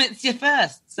 The summit's your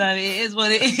first, so it is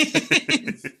what it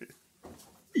is.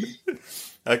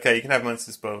 Okay, you can have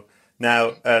Monsters Ball.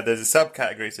 Now, there's a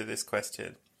subcategory to this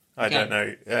question. I don't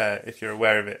know if you're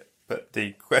aware of it, but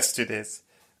the question is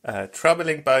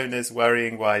troubling boners,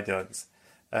 worrying wide-ons.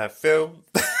 Film...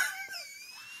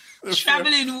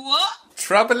 Troubling what?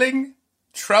 Troubling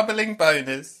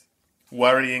boners,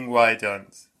 worrying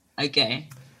wide-ons. Okay.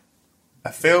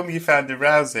 A film you found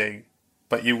arousing,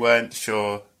 but you weren't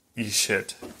sure you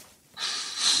should.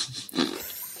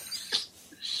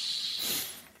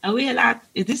 Are we allowed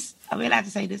to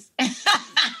say this?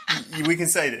 We can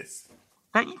say this.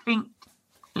 Don't you think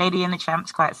Lady and the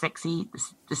Tramp's quite sexy?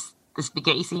 The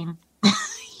spaghetti scene?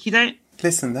 You don't?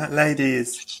 Listen, that lady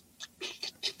is...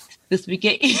 The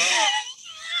spaghetti...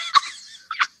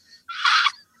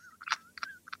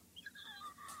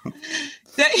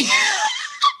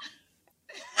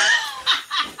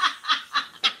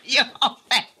 Your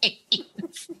face.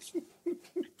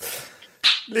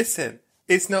 Listen,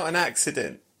 it's not an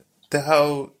accident. The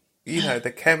whole,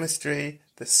 the chemistry,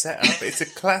 the setup, it's a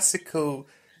classical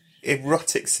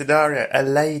erotic scenario. A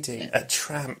lady, a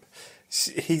tramp.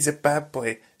 He's a bad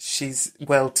boy. She's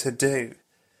well-to-do.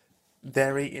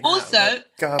 They're eating also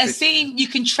garbage. A scene you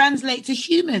can translate to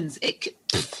humans.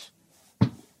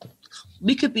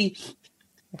 We could be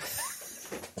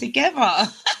together.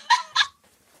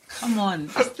 Come on,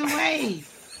 that's the way.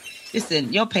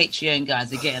 Listen, your Patreon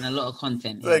guys are getting a lot of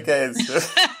content here. They're getting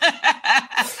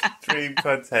dream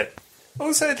content.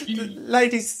 Also, the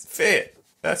lady's fit.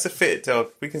 That's a fit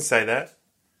dog. We can say that.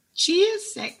 She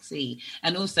is sexy.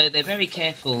 And also, they're very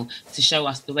careful to show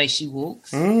us the way she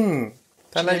walks. That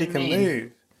lady can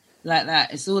move. Like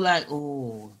that. It's all like,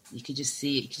 oh, you could just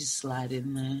see it. You could just slide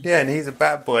in there. Yeah, and he's a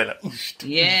bad boy. Like,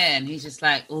 yeah, and he's just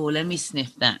like, oh, let me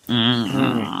sniff that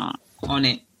on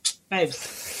it.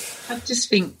 Babes, I just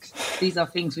think these are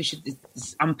things we should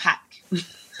unpack.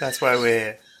 That's why we're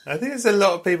here. I think there's a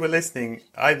lot of people listening,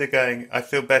 either going, I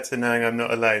feel better knowing I'm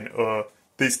not alone, or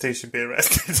these two should be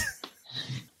arrested.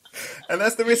 And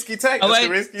that's the risk you take. That's the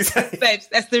risk you take. Babes,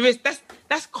 that's the risk.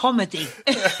 That's comedy.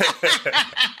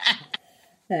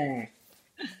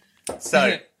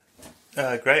 So,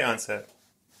 great answer.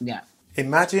 Yeah.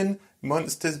 Imagine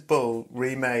Monsters Ball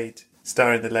remade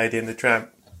starring the Lady and the Tramp.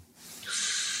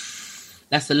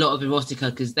 That's a lot of erotica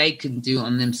because they can do it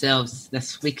on themselves.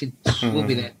 We'll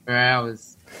be there for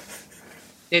hours.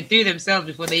 They'd do themselves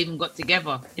before they even got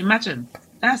together. Imagine.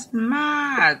 That's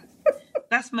mad.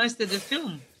 That's most of the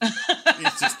film.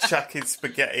 He's just chucking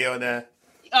spaghetti on her.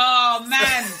 Oh,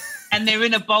 man. And they're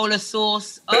in a bowl of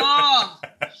sauce. Oh,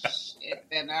 shit.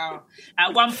 Now.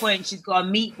 At one point, she's got a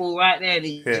meatball right there. And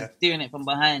he's just doing it from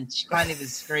behind. She can't even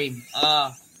scream.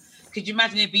 Oh. Could you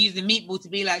imagine if he used the meatball to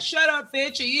be like, shut up,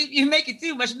 bitch, or you're making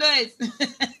too much noise?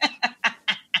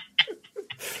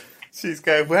 She's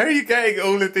going, where are you getting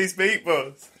all of these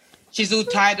meatballs? She's all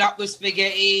tied up with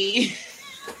spaghetti.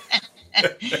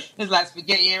 There's like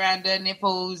spaghetti around her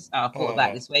nipples. Oh, I thought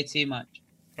about this way too much.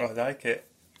 I like it.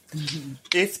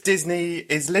 If Disney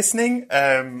is listening,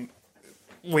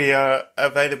 we are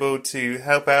available to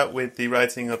help out with the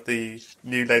writing of the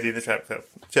new Lady and the Tramp film.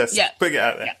 Just put it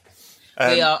out there. Yeah.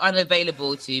 We are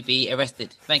unavailable to be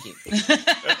arrested. Thank you.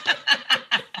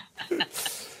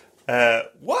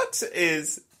 What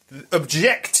is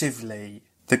objectively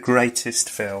the greatest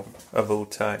film of all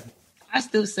time? I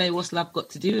still say, what's love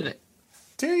got to do with it?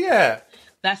 Do you?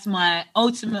 That's my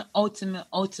ultimate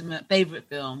favourite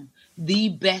film. The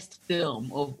best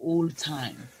film of all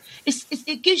time.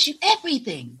 It gives you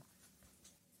everything.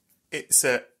 It's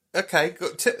okay.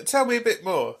 Tell me a bit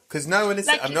more, because no one is.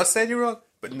 I'm not saying you're wrong,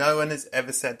 but no one has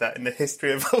ever said that in the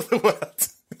history of all the world.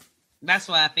 That's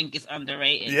why I think it's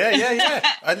underrated. Yeah.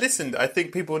 I listened. I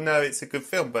think people know it's a good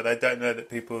film, but I don't know that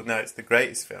people know it's the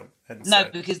greatest film. And no,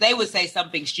 because they would say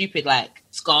something stupid like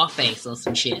Scarface or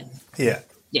some shit. Yeah.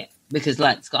 Yeah, because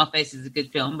like Scarface is a good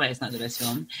film, but it's not the best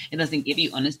film. It doesn't give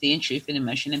you honesty and truth and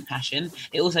emotion and passion.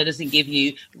 It also doesn't give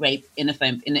you rape in a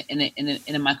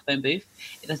microphone booth.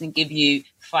 It doesn't give you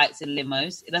fights in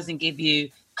limos. It doesn't give you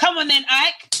come on then,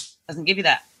 Ike. It doesn't give you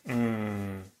that.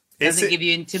 It doesn't give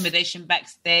you intimidation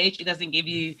backstage. It doesn't give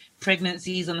you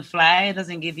pregnancies on the fly. It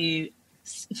doesn't give you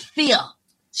fear,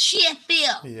 sheer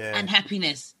fear and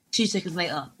happiness 2 seconds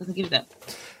later. It doesn't give you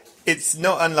that. It's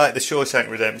not unlike The Shawshank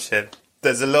Redemption.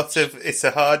 There's a lot of, it's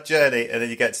a hard journey, and then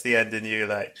you get to the end and you're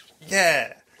like,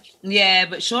 yeah. Yeah,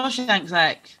 but Shawshank's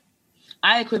like,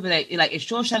 I equivalent, like if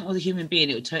Shawshank was a human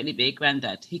being, it would totally be a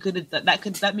granddad. He could have,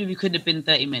 that movie could have been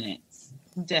 30 minutes.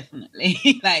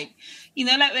 Definitely. Like, you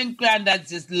know, like when granddads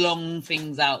just long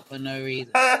things out for no reason.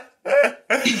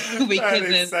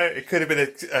 It could have been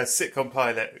a sitcom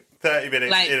pilot. 30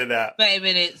 minutes like, in and out. 30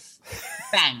 minutes,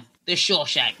 bang, The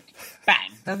Shawshank,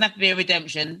 bang. Doesn't have to be a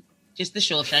redemption. Just The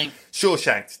Shawshank.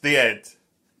 Shawshank, the end.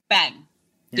 Bang.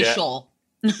 The Shaw.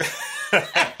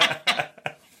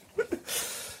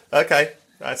 Okay,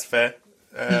 that's fair.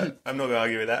 I'm not going to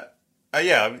argue with that.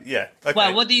 Yeah. Okay.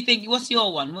 Well, what do you think? What's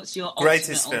your one? What's your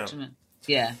greatest film? Ultimate?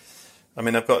 Yeah. I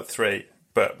mean, I've got 3,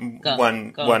 but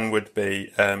one would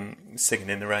be Singing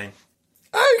in the Rain.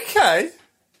 Okay.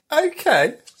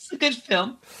 It's a good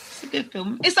film.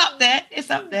 It's up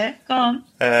there. Go on.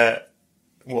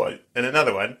 What? And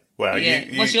another one? Well, yeah.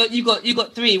 You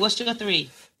got 3. What's your 3?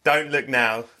 Don't Look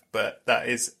Now, but that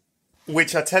is,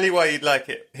 which I tell you why you'd like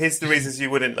it. Here's the reasons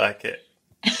you wouldn't like it.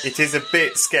 It is a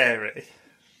bit scary.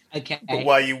 Okay. But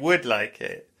why you would like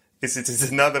it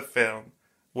is another film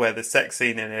where the sex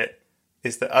scene in it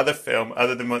is the other film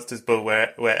other than Monsters Ball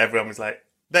where everyone was like,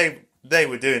 they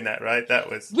were doing that, right? That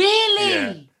was really.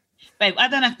 Yeah. Babe, I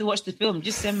don't have to watch the film.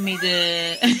 Just send me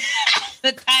the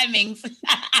the timings.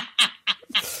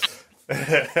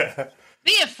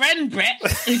 Be a friend, Brett.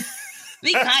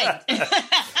 Be kind.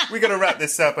 We got to wrap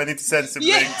this up. I need to send some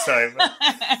links over.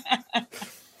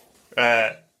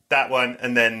 That one,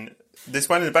 and then this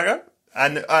one in the background,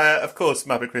 and of course,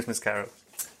 Muppet Christmas Carol.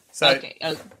 So okay,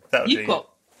 you've got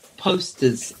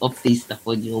posters of these stuff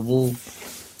on your wall.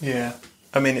 Yeah,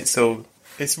 I mean it's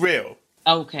real.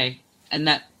 Okay, and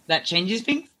that changes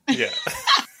things. Yeah,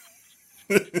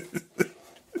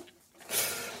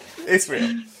 it's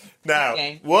real. Now,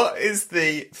 What is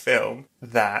the film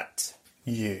that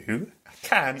you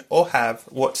can or have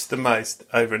watched the most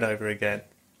over and over again?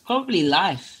 Probably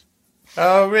Life.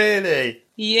 Oh, really?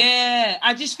 Yeah,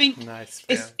 I just think Nice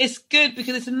film. it's good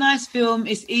because it's a nice film.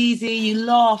 It's easy. You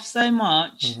laugh so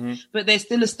much, but there's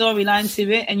still a storyline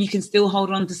to it, and you can still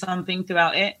hold on to something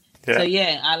throughout it. Yeah. So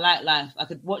yeah, I like Life. I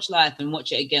could watch Life and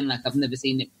watch it again like I've never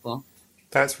seen it before.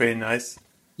 That's really nice.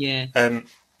 Yeah.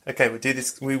 Okay, we'll do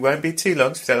this. We won't be too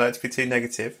long because I don't like to be too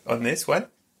negative on this one.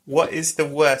 What is the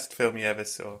worst film you ever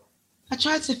saw? I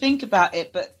tried to think about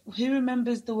it, but who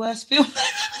remembers the worst film I've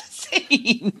ever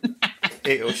seen?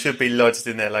 It should be lodged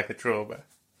in there like a trauma.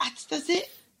 Does it?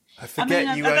 I forget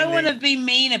I don't want to be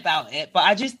mean about it, but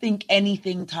I just think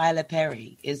anything Tyler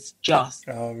Perry is just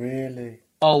Oh, really?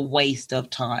 a waste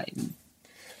of time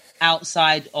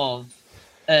outside of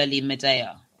early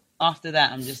Medea. After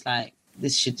that, I'm just like,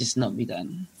 this should just not be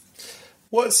done.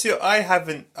 What's your... I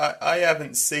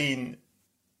haven't seen...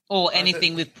 Or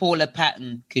anything with Paula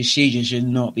Patton, because she just should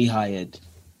not be hired.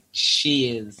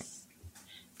 She is.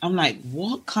 I'm like,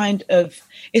 what kind of...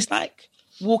 It's like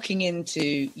walking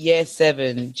into year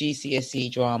 7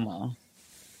 GCSE drama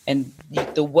and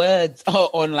the words are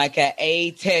on like an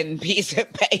A10 piece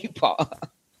of paper.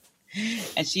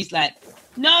 And she's like,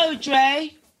 no,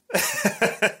 Dre.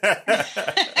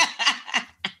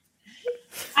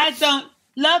 I don't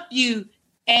love you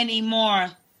anymore.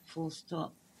 Full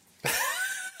stop.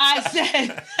 I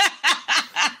said...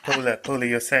 Paula,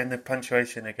 you're saying the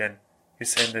punctuation again. You're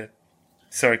saying the...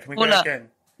 Sorry, can we go Paula. again?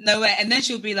 No way. And then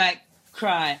she'll be like,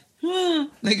 cry.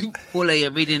 Like, Paula,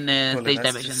 you're reading the Paula, stage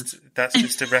that's directions. that's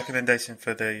just a recommendation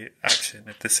for the action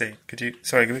of the scene.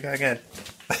 Sorry, can we go again?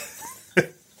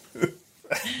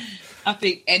 I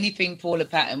think anything Paula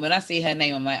Patton, when I see her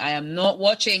name, I'm like, I am not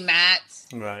watching that.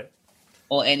 Right.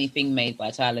 Or anything made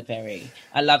by Tyler Perry.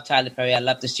 I love Tyler Perry. I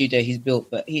love the studio he's built,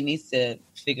 but he needs to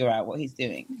figure out what he's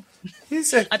doing.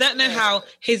 I don't know how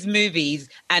his movies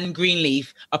and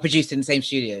Greenleaf are produced in the same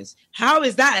studios. How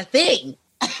is that a thing?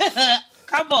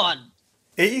 Come on.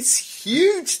 He's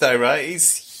huge, though, right?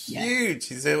 He's huge.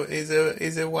 He's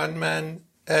a one man.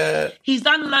 He's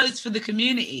done loads for the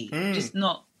community, just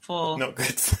not for not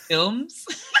good films.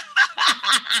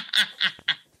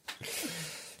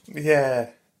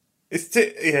 Yeah.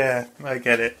 I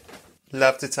get it.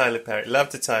 Love to Tyler Perry.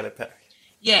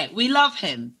 Yeah, we love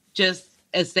him. Just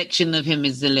a section of him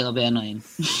is a little bit annoying.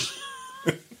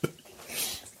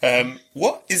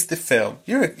 What is the film?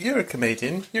 You're a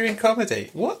comedian. You're in comedy.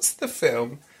 What's the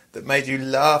film that made you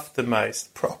laugh the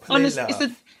most? Properly laugh.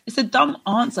 It's a dumb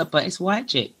answer, but it's White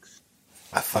Chicks.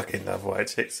 I fucking love White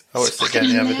Chicks. I watched it again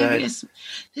the other day.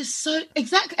 It's so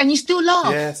exactly, and you still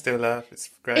laugh. Yeah, still laugh. It's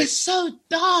great. It's so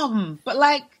dumb, but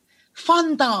like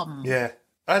fun dumb. Yeah,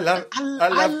 I love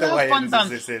the way fun dumb.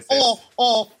 This is.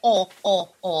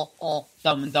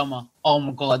 Dumb and Dumber. Oh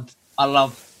my god, I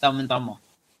love Dumb and Dumber.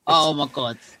 Oh my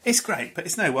god, it's great, but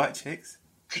it's no White Chicks.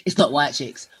 It's not White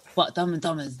Chicks, but Dumb and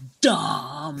Dumber is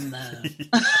dumb.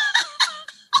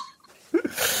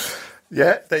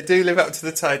 Yeah, they do live up to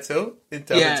the title in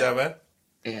Dumb and Dumber.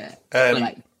 Yeah, but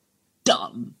like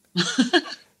dumb.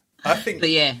 I think but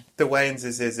yeah, the Wayans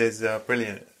is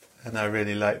brilliant, and I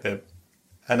really like them.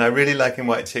 And I really like in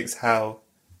White Chicks how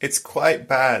it's quite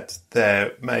bad,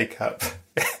 their makeup.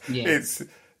 Yeah.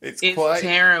 it's quite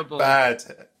terrible. Bad.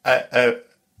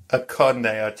 A con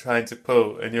they are trying to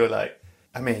pull, and you're like,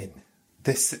 I mean,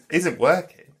 this isn't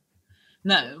working.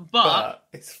 No, but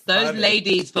it's those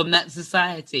ladies from that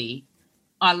society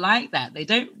are like that. They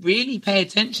don't really pay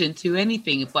attention to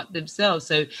anything but themselves.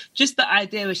 So just the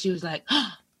idea where she was like,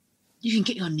 oh, you can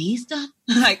get your knees done?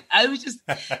 Like, I was just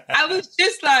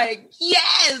like,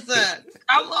 yes,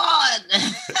 come on.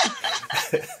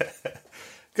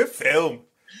 Good film.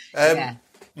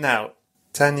 Now,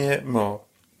 Thanyia Moore.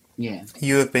 Yeah.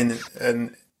 You have been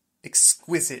an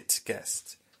exquisite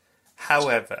guest.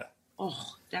 However...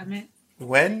 Oh, damn it.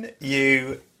 When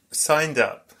you signed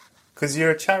up, because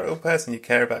you're a charitable person, you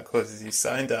care about causes, you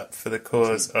signed up for the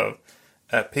cause of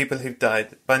people who've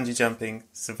died, bungee jumping,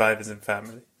 survivors and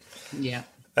family. Yeah.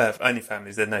 Only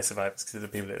families, there are no survivors because of the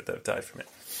people that have died from it.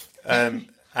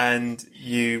 And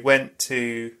you went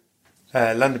to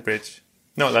London Bridge,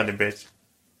 not London Bridge,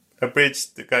 a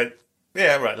bridge that goes,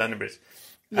 London Bridge.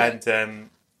 Yeah. And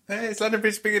is London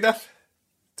Bridge big enough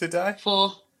to die?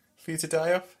 For you to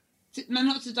die off? No,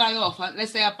 not to die off.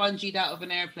 Let's say I bungeed out of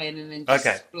an airplane and then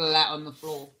just flat on the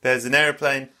floor. There's an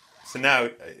airplane, so now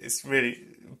it's really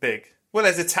big. Well,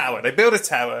 there's a tower. They built a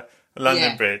tower on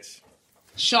London Bridge.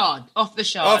 Off the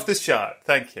shard. Off the shard,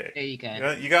 thank you. There you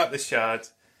go. You go up the shard.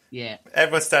 Yeah.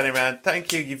 Everyone's standing around.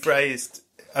 Thank you, you've raised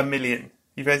 $1 million.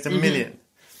 You've raised $1 million.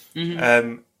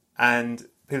 Mm-hmm. And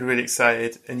people are really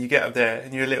excited, and you get up there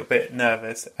and you're a little bit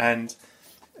nervous, and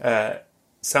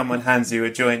someone hands you a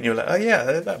joint, and you're like, oh yeah,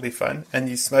 that'd be fun, and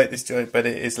you smoke this joint, but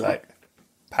it is like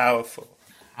powerful,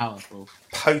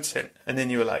 potent, and then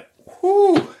you're like,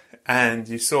 whoo, and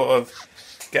you sort of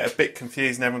get a bit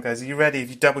confused, and everyone goes, are you ready? Have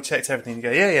you double checked everything? You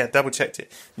go, yeah, double checked it.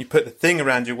 And you put the thing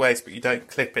around your waist, but you don't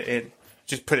clip it in,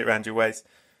 just put it around your waist,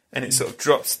 and it sort of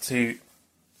drops to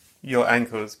your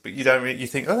ankles, but you don't really, you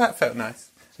think, oh, that felt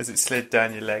nice, as it slid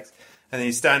down your legs. And then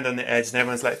you stand on the edge and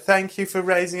everyone's like, thank you for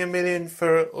raising $1 million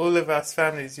for all of us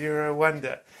families. You're a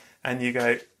wonder. And you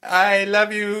go, I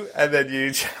love you. And then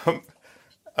you jump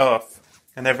off.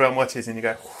 And everyone watches and you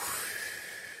go,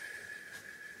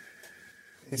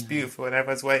 it's beautiful. And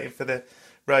everyone's waiting for the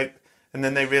rope. And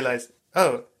then they realise,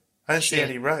 oh, I don't see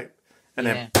any rope. And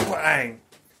then bang.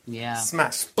 Yeah.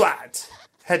 Smash, splat.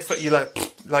 Head foot, you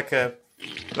like a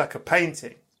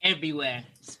painting. Everywhere.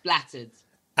 Splattered.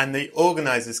 And the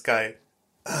organisers go,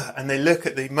 and they look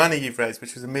at the money you've raised,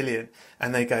 which was $1 million,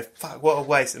 and they go, fuck, what a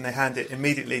waste, and they hand it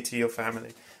immediately to your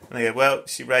family. And they go, well,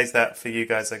 she raised that for you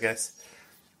guys, I guess.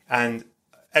 And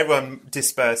everyone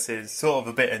disperses, sort of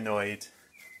a bit annoyed.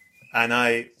 And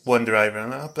I wander over,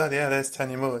 and I'm like, oh, bloody hell, there's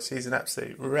Thanyia Moore. She's an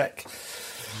absolute wreck.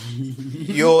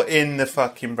 You're in the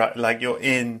fucking, you're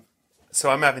in. So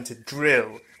I'm having to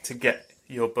drill to get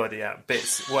your body out,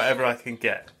 bits, whatever I can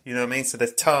get. You know what I mean? So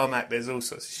there's tarmac, there's all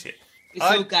sorts of shit.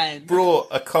 I brought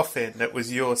a coffin that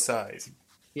was your size.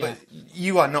 Yeah. But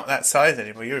you are not that size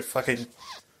anymore. You're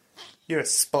a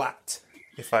splat,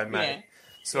 if I may. Yeah.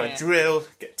 So I drill,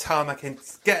 get tarmac in,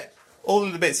 get all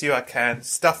of the bits I can,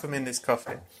 stuff them in this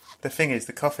coffin. The thing is,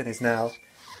 the coffin is now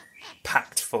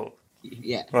packed full.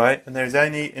 Yeah. Right? And there's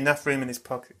only enough room in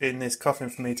this coffin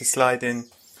for me to slide in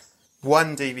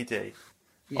one DVD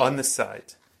on the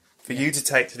side for you to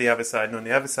take to the other side, and on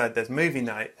the other side there's movie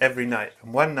night every night,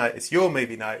 and one night it's your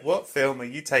movie night. What film are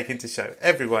you taking to show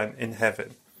everyone in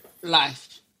heaven?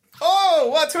 Life. Oh,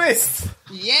 what a twist!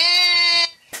 Yeah!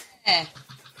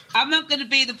 I'm not going to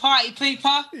be the party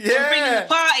pooper. Yeah! I'm bringing the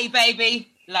party, baby.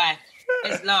 Life.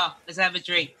 Let's laugh. Let's have a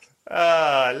drink.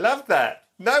 Ah, I love that.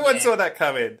 No one saw that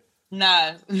coming.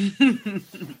 No.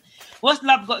 What's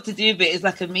love got to do with it? It's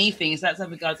like a me thing. It's like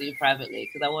something I do privately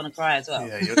because I want to cry as well.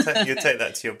 Yeah, you'll take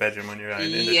that to your bedroom on your own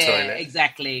in the toilet. Yeah,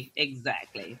 exactly.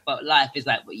 But life is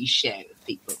like what you share with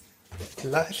people.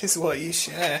 Life is what you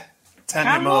share.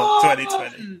 Thanyia Moore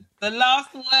 2020. The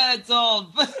last words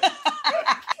of.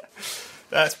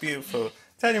 That's beautiful.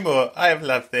 Thanyia Moore, I have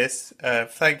loved this.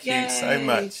 Thank you so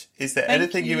much. Is there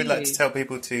anything you would like to tell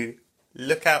people to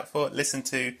look out for, listen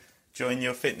to, join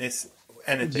your fitness?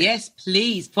 Anything. Yes,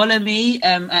 please follow me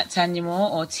at Thanyia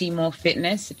Moore or T Moore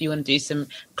Fitness if you want to do some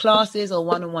classes or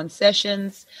one-on-one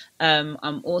sessions.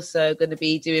 I'm also going to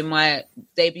be doing my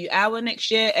debut hour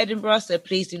next year, Edinburgh, so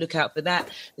please do look out for that.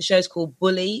 The show's called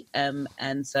Bully,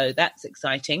 and so that's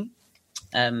exciting.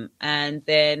 And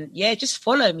then, just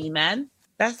follow me, man.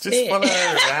 That's just it. Follow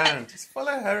her around. Just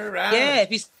follow her around. Yeah,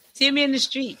 if you see me in the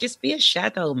street, just be a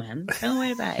shadow, man. Don't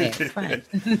worry about it. It's fine.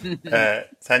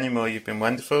 Thanyia Moore, you've been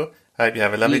wonderful. I hope you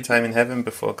have a lovely time in heaven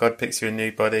before God picks you a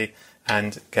new body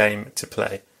and game to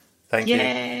play. Thank you,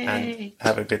 and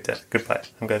have a good day. Goodbye.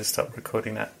 I'm going to stop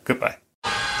recording that. Goodbye.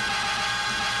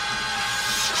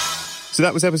 So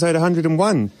that was episode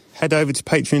 101. Head over to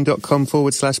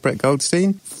patreon.com/Brett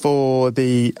Goldstein for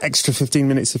the extra 15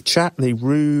 minutes of chat, the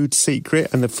rude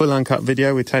secret, and the full uncut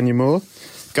video with Thanyia Moore.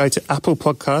 Go to Apple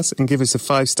Podcasts and give us a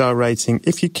 5-star rating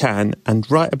if you can,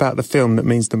 and write about the film that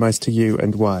means the most to you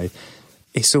and why.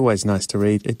 It's always nice to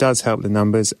read. It does help the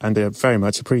numbers, and I very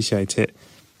much appreciate it.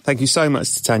 Thank you so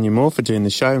much to Thanyia Moore for doing the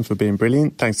show and for being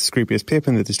brilliant. Thanks to Scroobius Pip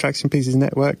and the Distraction Pieces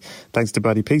Network. Thanks to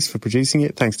Buddy Peace for producing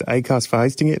it. Thanks to Acast for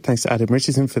hosting it. Thanks to Adam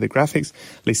Richardson for the graphics.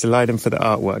 Lisa Lydon for the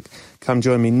artwork. Come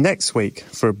join me next week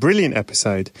for a brilliant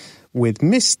episode with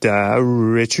Mr.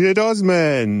 Richard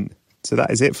Osman. So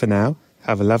that is it for now.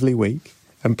 Have a lovely week.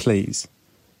 And please,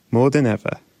 more than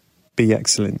ever, be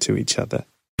excellent to each other.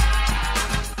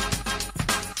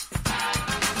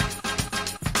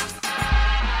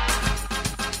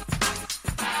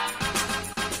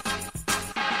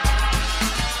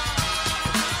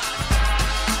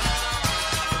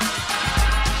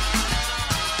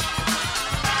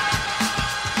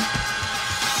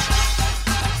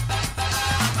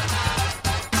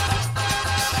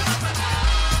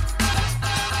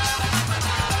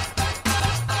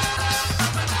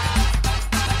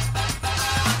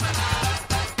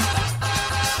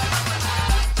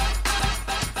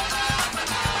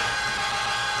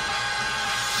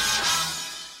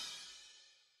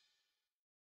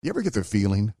 You ever get the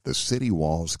feeling the city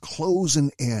walls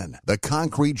closing in, the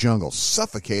concrete jungle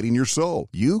suffocating your soul?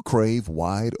 You crave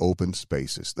wide open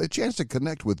spaces, the chance to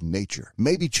connect with nature,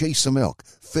 maybe chase some elk,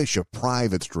 fish a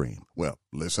private stream. Well,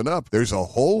 listen up. There's a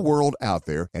whole world out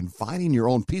there, and finding your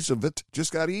own piece of it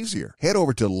just got easier. Head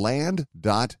over to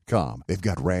land.com. They've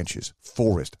got ranches,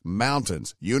 forest,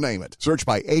 mountains, you name it. Search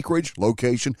by acreage,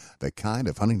 location, the kind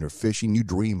of hunting or fishing you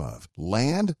dream of.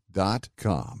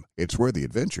 Land.com. It's where the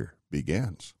adventure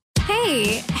begins.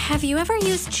 Hey, have you ever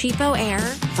used Cheapo Air?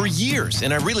 For years,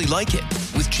 and I really like it.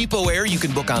 With Cheapo Air, you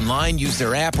can book online, use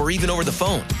their app, or even over the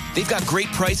phone. They've got great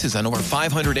prices on over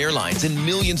 500 airlines and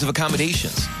millions of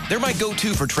accommodations. They're my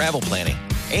go-to for travel planning.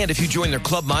 And if you join their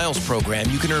Club Miles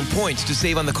program, you can earn points to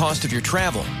save on the cost of your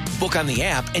travel. Book on the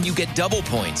app, and you get double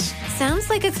points. Sounds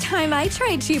like it's time I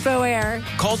tried Cheapo Air.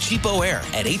 Call Cheapo Air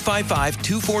at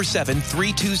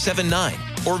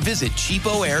 855-247-3279 or visit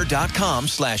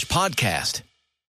cheapoair.com/podcast.